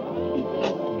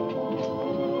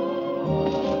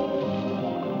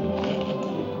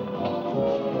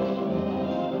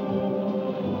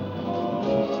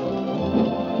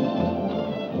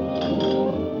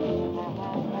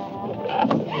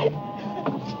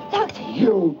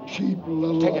 You cheap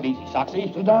little... Take it easy,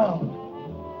 Soxy. Sit down.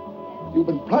 You've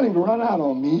been planning to run out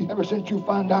on me ever since you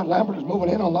found out Lambert is moving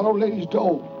in on that old lady's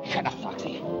dough. Shut up,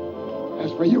 Soxy.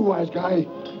 As for you, wise guy,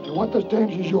 if you want this dame,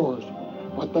 she's yours.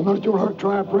 But the minute you let her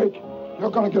try a break,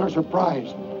 you're going to get a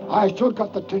surprise. I still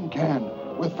got the tin can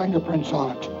with fingerprints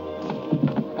on it.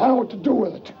 I know what to do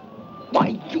with it.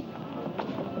 Why, you...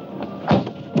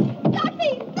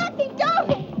 Soxy,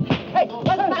 don't! Hey,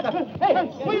 what's the matter? Hey,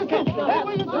 what you doing? What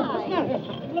are you doing?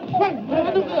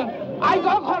 I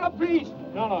don't call the police.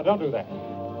 No, don't do that.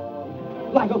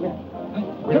 Lie, go here.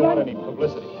 We don't want any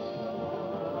publicity.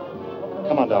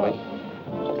 Come on, Dolly.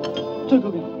 Where's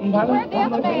the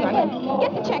other man?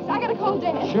 Get the checks. I gotta call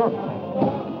Dad. Sure.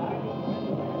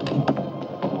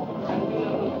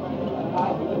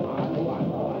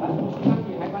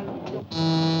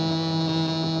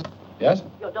 Yes?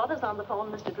 Your daughter's on the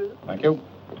phone, Mr. Drew. Thank you.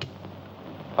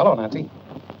 Hello, Nancy.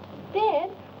 Dad,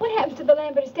 what happens to the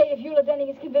Lambert estate if Eula Denning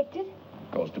is convicted?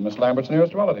 Goes to Miss Lambert's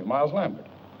nearest relative, Miles Lambert.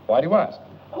 Why do you ask?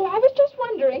 Oh, I was just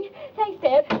wondering. Thanks,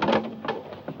 Dad.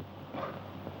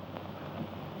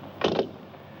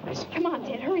 Come on,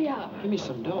 Dad, hurry up. Give me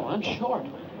some dough. I'm short.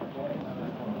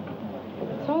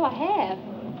 That's all I have.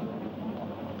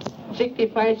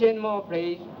 65 cents more,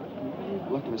 please.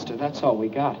 Look, mister, that's all we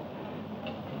got.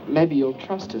 Maybe you'll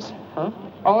trust us, huh?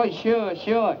 Oh,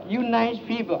 sure. You nice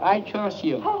people. I trust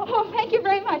you. Oh, thank you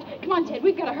very much. Come on, Ted,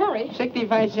 we've got to hurry.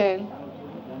 65 cents.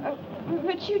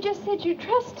 But you just said you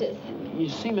trust us. You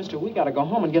see, mister, we got to go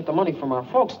home and get the money from our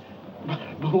folks.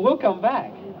 But we'll come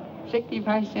back.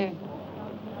 65 cents.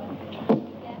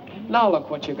 Now look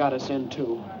what you got us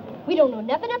into. We don't know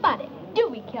nothing about it, do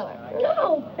we, Killer?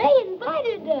 No, they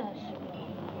invited us.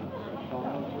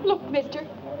 Look, mister,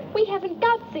 we haven't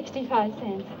got 65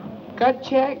 cents. Cut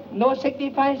check? No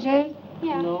 65 cents?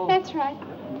 Yeah, no. That's right.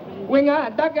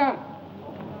 Winger, Dugger.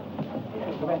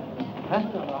 Hả?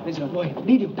 Bây giờ rồi,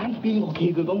 đi điều tan pi một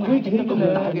kỳ rồi con ơi. Chúng ta cùng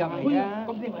tạo việc này.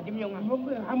 Công ty mà chim nhung.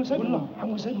 Không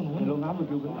có sấy còn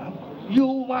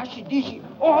You wash dishes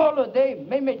all the day,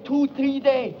 maybe 2-3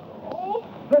 days.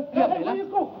 Hey, where you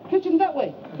go? Kitchen that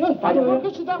way.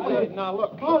 Kitchen that way. Now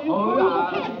look. I don't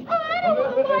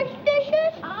want to wash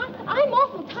dishes. I'm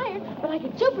awful tired, but I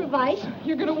can supervise.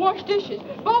 You're going to wash dishes,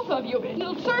 both of you, and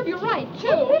it'll serve you right, too.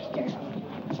 Oh, mister,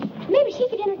 maybe she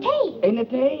could entertain.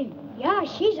 Entertain? Yeah,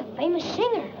 she's a famous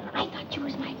singer. I thought you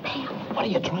was my pal. What are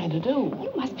you trying to do?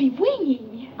 You must be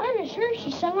winging. I'm sure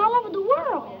she's sung all over the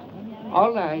world.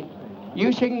 All right.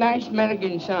 You sing nice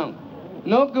American song.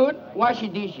 No good, wash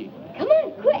your dishes. Come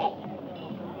on, quick.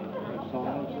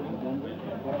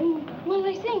 What'll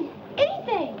they sing?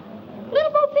 Anything.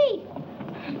 Little Bo Peep.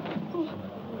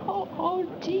 Oh,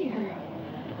 dear.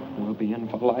 We'll be in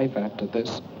for life after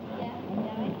this.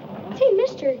 Say,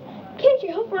 mister, can't you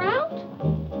help her out?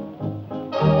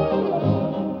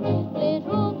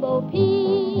 Little Bo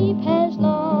Peep has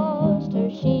lost her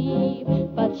sheep,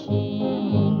 but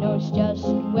she knows just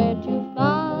where to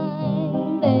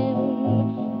find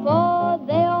them, for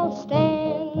they'll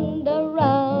stand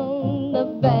around the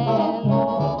bend,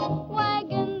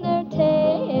 wagging their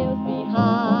tails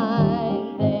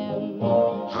behind them.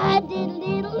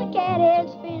 Hi-diddle-diddle, the cat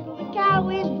has fiddle, the cow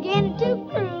is beginning to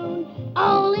croon.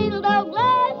 Oh, little dog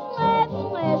laughs,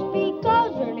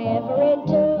 because they're never in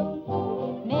tune.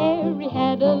 Mary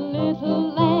had a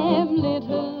little lamb,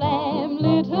 little lamb,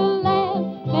 little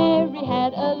lamb. Mary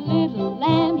had a little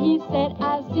lamb, he said,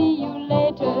 I'll see you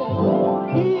later.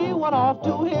 He went off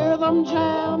to hear them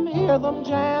jam, hear them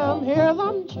jam, hear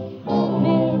them jam.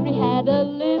 Mary had a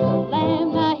little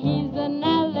lamb, now he's an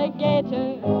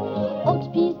alligator. Oats,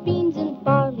 peas, beans, and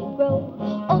barley grow.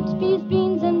 Oats, peas,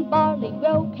 beans, and barley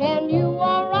grow. Can you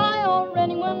or I or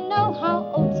anyone know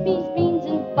how oats, peas, beans,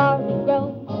 and barley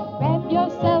grow? Grab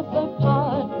yourself a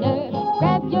partner.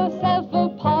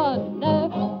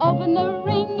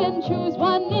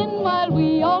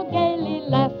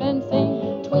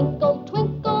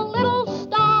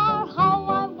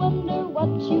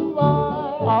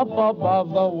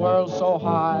 so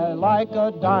high, like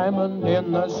a diamond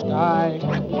in the sky.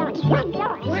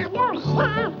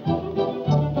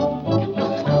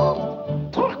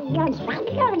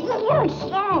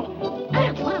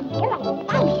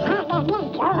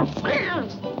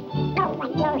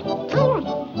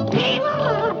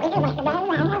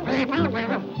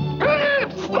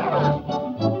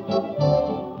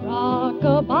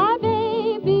 Rock-a-bye,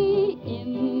 baby,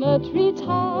 in the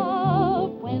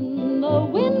treetop. When the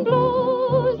wind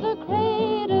blows, the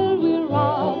cradle will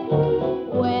rock.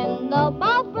 When the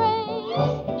bough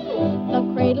breaks, the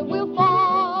cradle will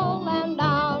fall, and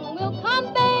down will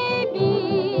come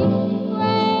baby,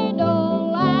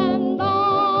 cradle and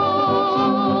all.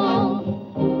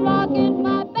 Rock it,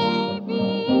 my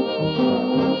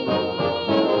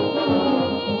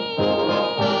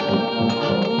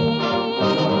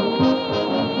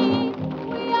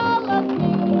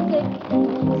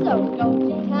so go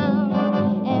to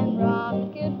town and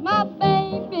rock it, my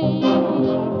baby.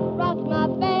 Rock my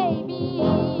baby.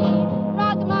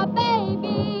 Rock my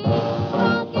baby.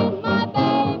 Rock it, my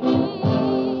baby.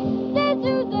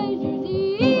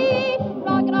 Day,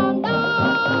 rock it on down.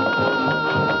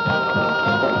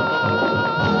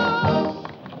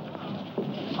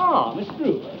 Ah, Miss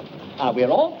Drew. We're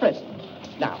all present.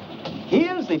 Now,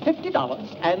 here's the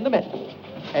 $50 and the medal.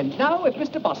 And now, if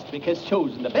Mr. Bostwick has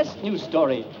chosen the best news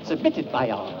story submitted by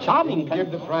our charming...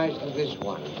 Give the prize to this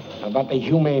one, about the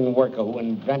humane worker who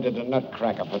invented a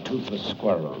nutcracker for toothless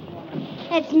squirrels.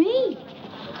 That's me.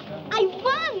 I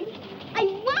won. I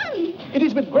won. It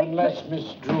is with great... Unless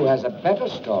Miss Drew has a better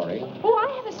story. Oh, I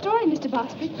have a story, Mr.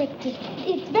 Bostwick, but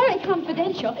it's very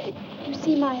confidential. You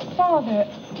see, my father...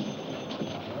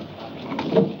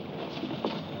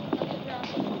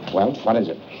 Well, what is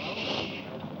it?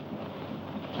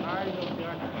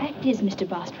 The fact is, Mr.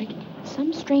 Bostwick,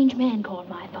 some strange man called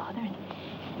my father and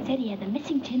said he had the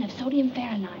missing tin of sodium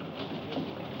Fahrenheit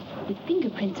with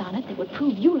fingerprints on it that would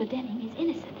prove Eula Denning is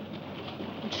innocent.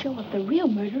 It would show up the real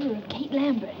murderer of Kate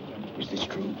Lambert. Is this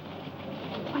true?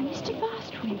 Why, Mr.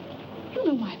 Bostwick, you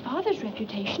know my father's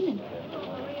reputation, and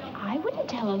I wouldn't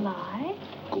tell a lie.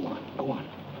 Go on, go on.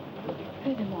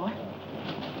 Furthermore,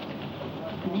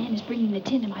 the man is bringing the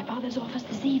tin to my father's office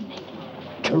this evening.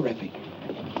 Terrific.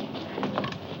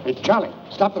 Hey, Charlie,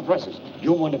 stop the presses.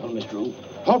 You're wonderful, Miss Drew.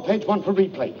 Hold page 1 for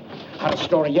replay. Had a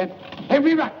story yet? Hey,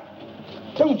 rewrite.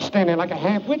 Don't stand there like a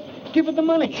half-wit. Give her the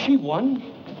money. She won.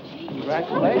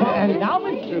 Congratulations. And now,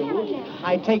 Miss Drew,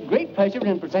 I take great pleasure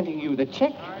in presenting you the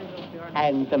check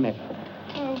and the medal.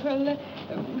 Oh, well,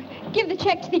 give the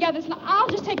check to the others, and I'll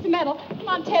just take the medal. Come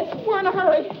on, Ted. We're in a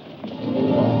hurry.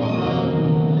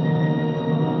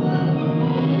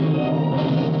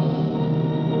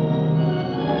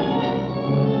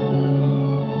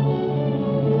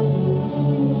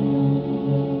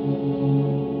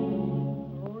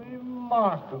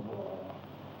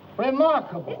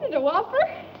 Remarkable. Isn't it a whopper?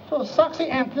 So Soxy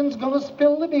Ampton's gonna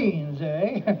spill the beans,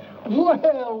 eh?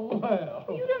 Well.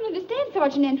 You don't understand,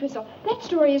 Sergeant Entwistle. That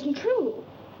story isn't true.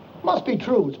 Must be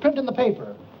true. It's printed in the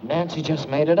paper. Nancy just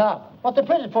made it up. What they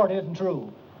printed for it isn't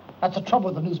true. That's the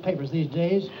trouble with the newspapers these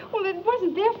days. Well, it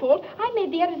wasn't their fault. I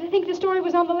made the editor think the story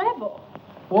was on the level.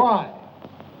 Why?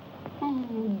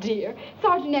 Oh, dear.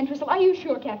 Sergeant Entwistle, are you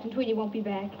sure Captain Tweedy won't be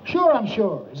back? Sure, I'm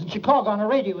sure. He's in Chicago on a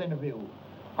radio interview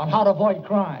on how to avoid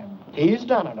crime. He's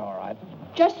done it, all right.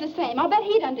 Just the same. I'll bet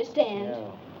he'd understand.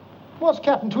 Yeah. What's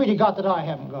Captain Tweedy got that I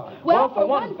haven't got? Well, for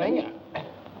one thing...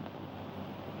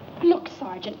 Look,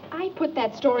 Sergeant, I put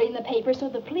that story in the paper so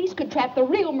the police could trap the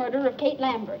real murderer of Kate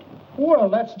Lambert. Well,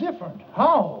 that's different.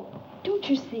 How? Don't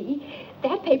you see?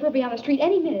 That paper will be on the street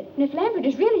any minute. And if Lambert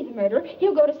is really the murderer,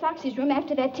 he'll go to Soxy's room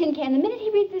after that tin can the minute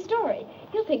he reads the story.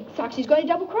 He'll think Soxy's going to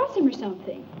double-cross him or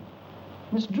something.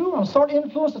 Miss Drew, I'm sort of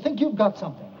influenced to think you've got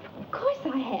something. Of course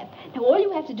I have. Now, all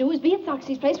you have to do is be at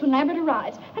Soxy's place when Lambert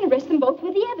arrives and arrest them both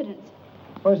with the evidence.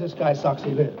 Where's this guy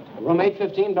Soxy live? Room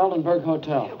 815, Beldenberg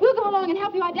Hotel. We'll go along and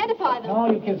help you identify them. No,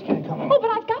 you kids can't come along. Oh,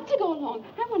 but I've got to go along.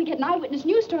 I want to get an eyewitness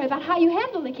news story about how you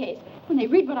handle the case. When they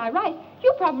read what I write,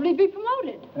 you'll probably be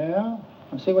promoted. Yeah?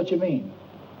 I see what you mean.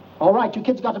 All right, you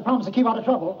kids got to promise to keep out of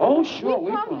trouble. Oh, sure, we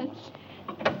promise.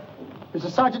 This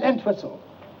is Sergeant Entwistle.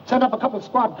 Send up a couple of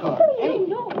squad cars. Oh,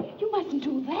 no, you mustn't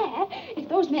do that. If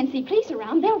those men see police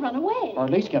around, they'll run away. Or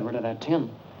at least get rid of that tin.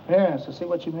 Yes, I see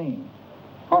what you mean.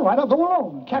 All right, I'll go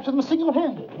alone and capture them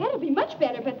single-handed. That'll be much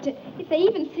better, but if they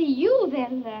even see you,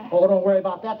 then... Oh, don't worry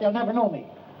about that. They'll never know me.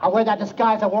 I'll wear that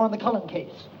disguise I wore in the Cullen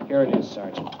case. Here it is,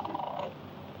 Sergeant.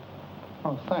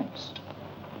 Oh, thanks.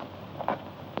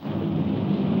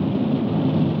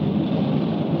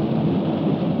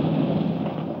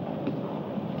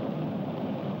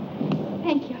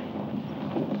 Thank you.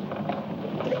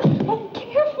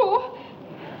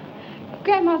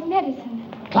 Grandma's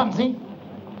medicine. Clumsy.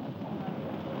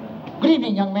 Good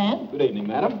evening, young man. Good evening,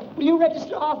 madam. Will you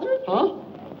register Arthur? Huh?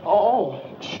 Oh,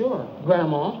 sure,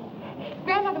 Grandma.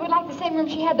 Grandmother would like the same room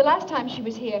she had the last time she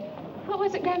was here. What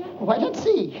was it, Grandma? Why, let's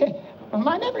see.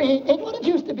 My memory ain't what it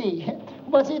used to be.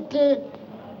 Was it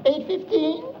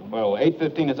 8:15? Well,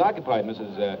 8:15 is occupied,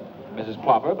 Mrs.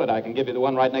 Plopper, but I can give you the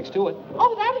one right next to it.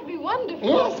 Oh, that'd be wonderful.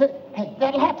 Yes,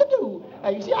 that'll have to do.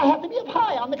 You see, I have to be up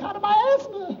high on account of my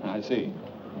asthma. I see.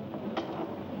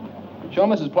 Show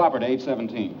Mrs. Plopper to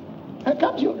 8:17.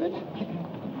 Come, children.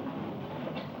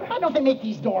 Why don't they make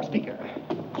these doors bigger?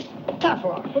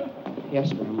 Careful, Arthur.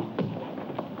 Yes, Grandma.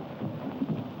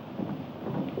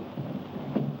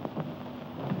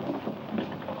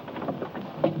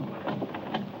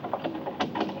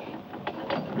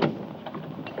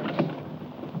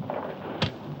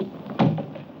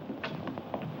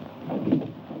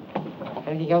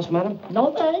 Anything else, madam?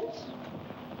 No, thanks.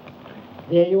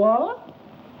 There you are.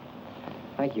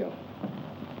 Thank you.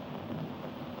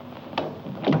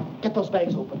 Get those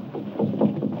bags open.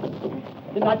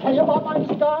 Didn't I tell you about my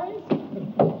disguise?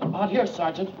 Out here,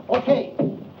 Sergeant. Okay.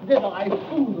 Did I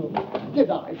fool them? Did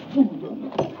I fool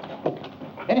them?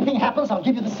 Anything happens, I'll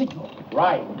give you the signal.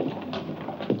 Right.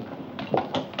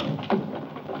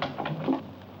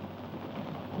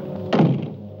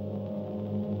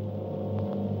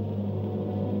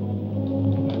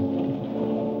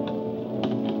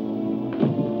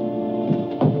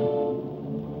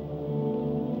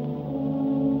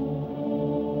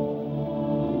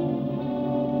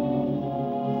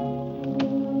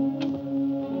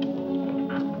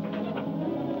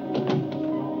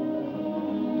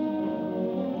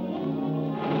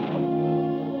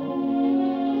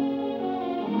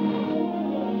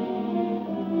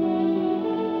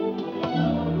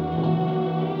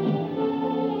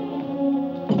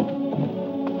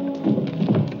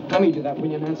 Let me do that, will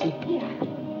you, Nancy? Yeah.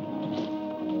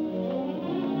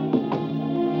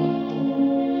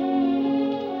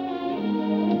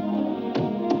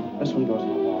 This one goes in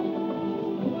the wall.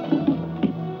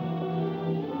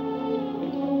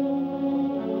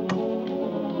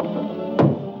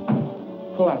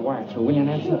 Pull that wire through, will you,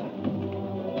 Nancy?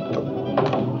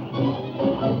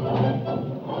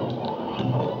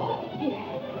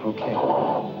 Okay.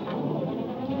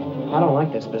 I don't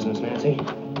like this business, Nancy.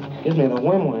 Gives me the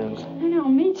worms. I know,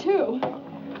 me too.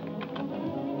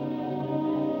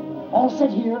 All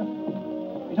set here.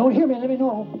 If you don't hear me, let me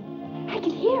know. I can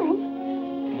hear him.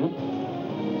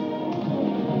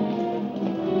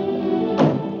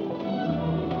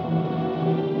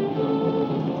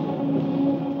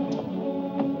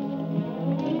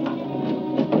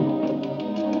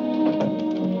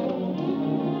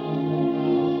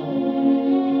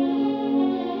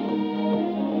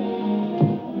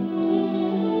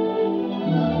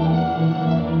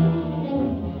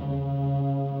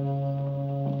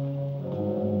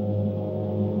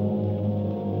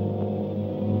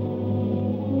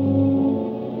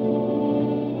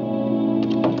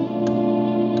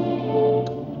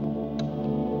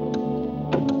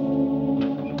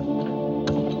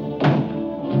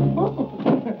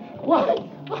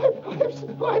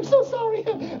 I'm so sorry.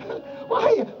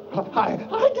 Why,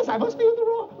 I guess I must be in the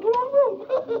wrong room.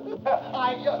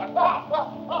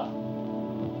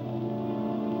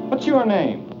 What's your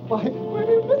name? Why,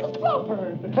 Mrs.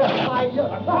 Plopper.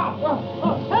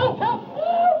 Help!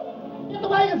 Get the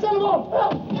wagon, send them off.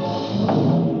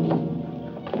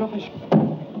 Help! Gosh.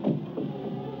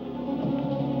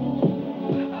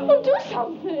 Oh, do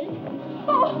something.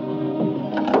 Oh.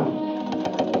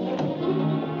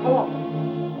 Hello.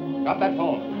 Got that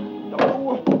phone? No,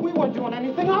 we weren't doing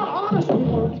anything. Honest, we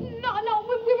weren't. No,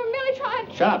 we were merely trying.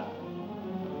 Shut up.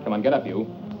 Come on, get up, you.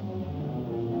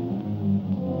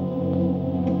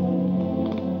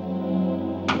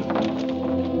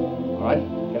 All right,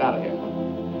 get out of here.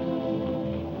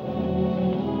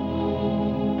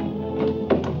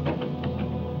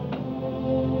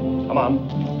 Come on.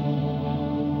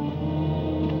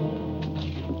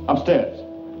 Upstairs.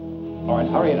 All right,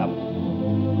 hurry it up.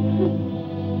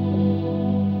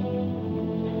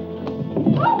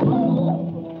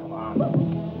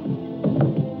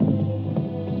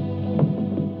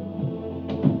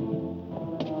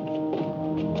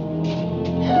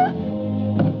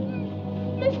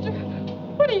 Mister,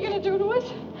 what are you going to do to us?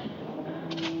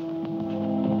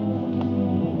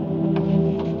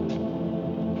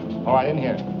 All right, in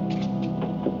here.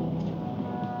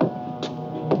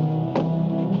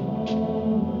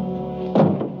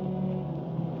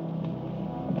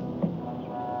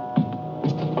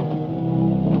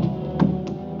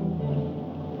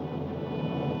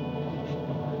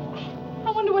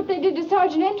 what they did to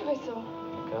Sergeant Entwistle.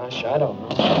 Gosh, I don't know.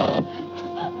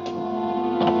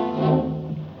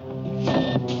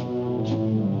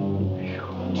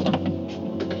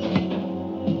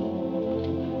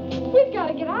 We've got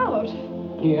to get out.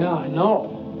 Yeah, I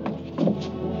know.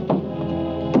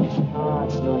 Oh,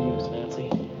 it's no use, Nancy.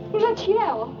 Well, let's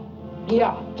yell.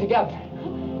 Yeah, together.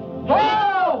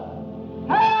 Help!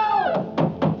 Help!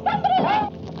 Somebody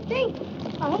help! Think,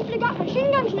 I hope they got machine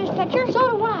guns in this picture.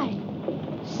 So do I.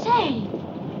 Say,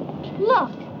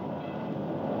 look.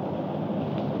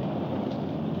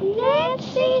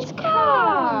 Nancy's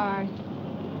car.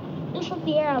 This was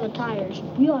the air out of the tires.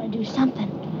 We ought to do something.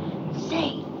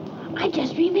 Say, I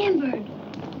just remembered.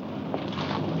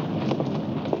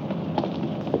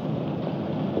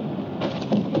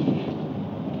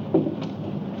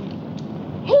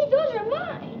 Hey, those are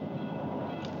mine.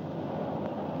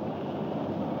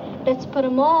 Let's put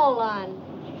them all on.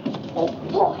 Oh,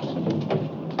 boy.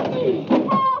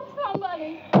 Help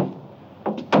somebody.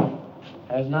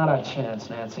 There's not a chance,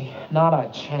 Nancy. Not a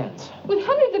chance. With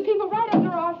hundreds of people right under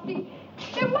our feet,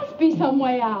 there must be some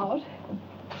way out.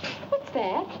 What's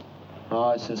that? Oh,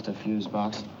 it's just a fuse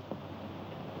box.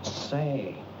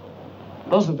 Say,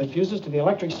 those are the fuses to the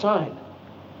electric sign.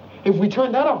 If we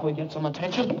turn that off, we'd get some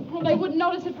attention. Well, they wouldn't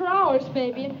notice it for hours,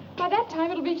 maybe, and by that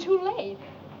time it'll be too late.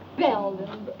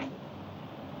 Belden.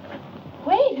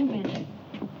 Wait a minute.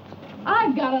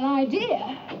 I've got an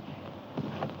idea.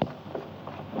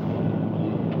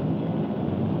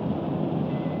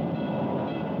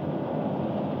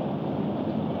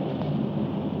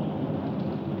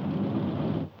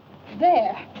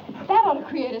 There. That ought to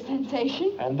create a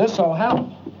sensation. And this'll help.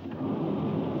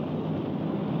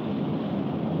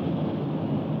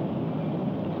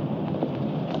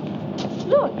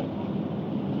 Look.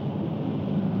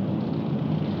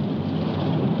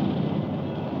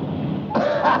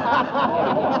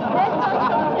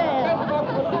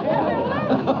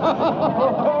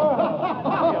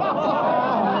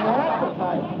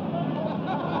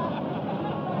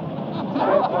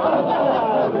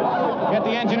 Get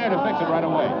the engineer to fix it right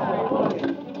away.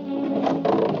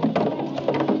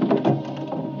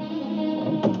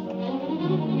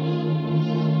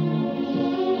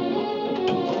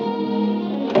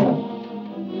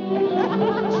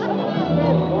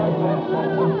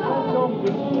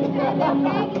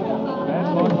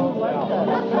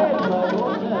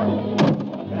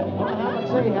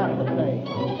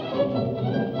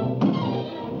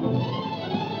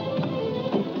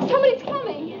 Somebody's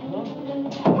coming.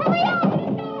 Hurry up!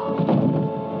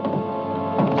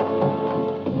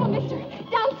 Oh, mister,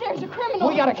 downstairs a criminal.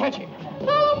 We gotta catch him.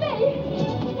 Follow me.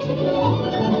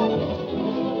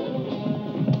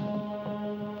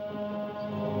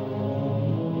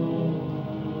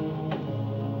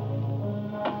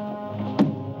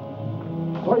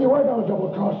 What are you waiting on to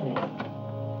double-cross me?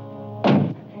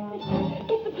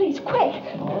 Get the police, quick.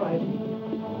 All right.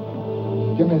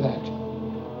 Give me that.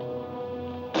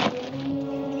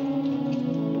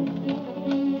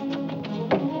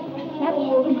 That'll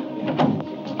hold him.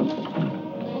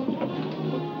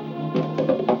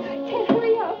 Ted,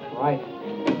 hurry up. Right.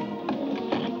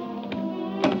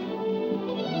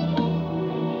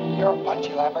 You're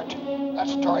punchy, Lambert. That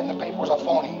story in the paper was a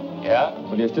phony. Yeah?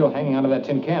 But you're still hanging onto that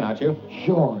tin can, aren't you?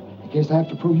 Sure. In case I have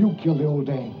to prove you killed the old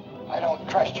dame. I don't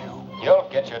trust you. You'll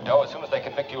get your dough as soon as they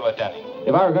convict you, Lieutenant.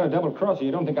 If I were going to double-cross you,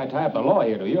 you don't think I'd tie up the law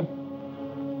here, do you?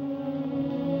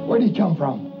 Where'd he come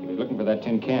from? He was looking for that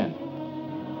tin can.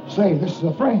 Say, this is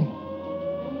a frame.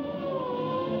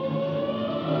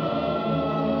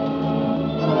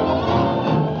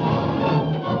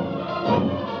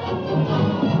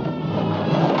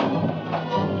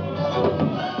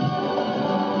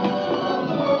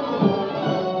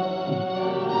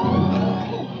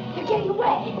 They're getting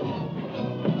away.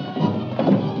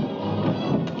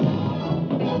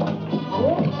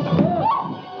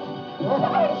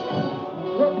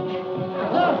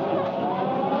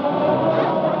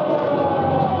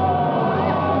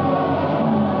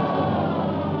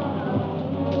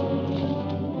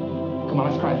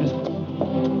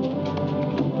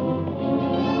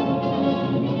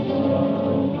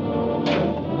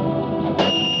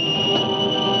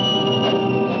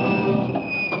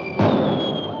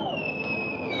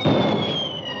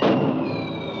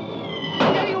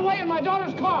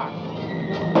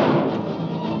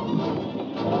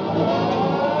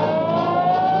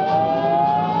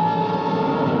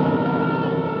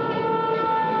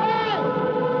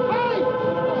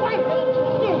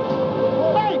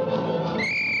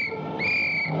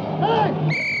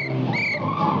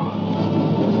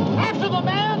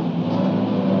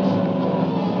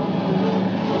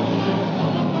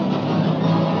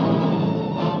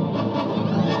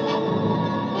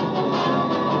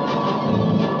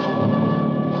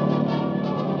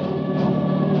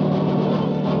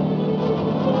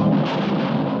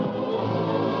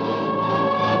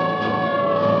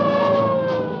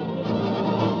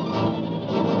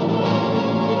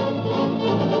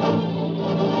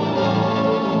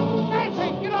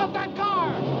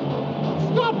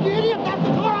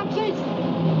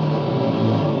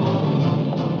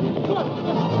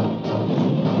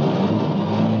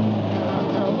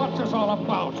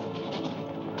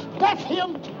 That's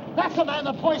him. That's the man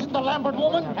that poisoned the Lambert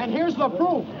woman. And here's the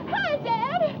proof. Hi,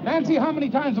 Dad. Nancy, how many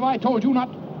times have I told you not...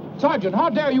 Sergeant, how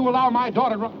dare you allow my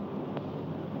daughter... Calling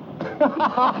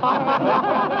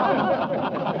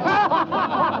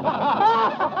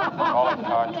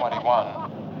car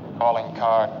 21. Calling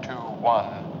car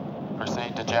 21.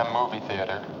 Proceed to Gem Movie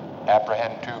Theater.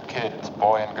 Apprehend 2 kids,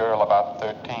 boy and girl about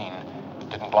 13.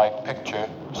 Didn't like picture.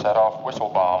 Set off whistle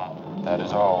bomb. That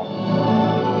is all.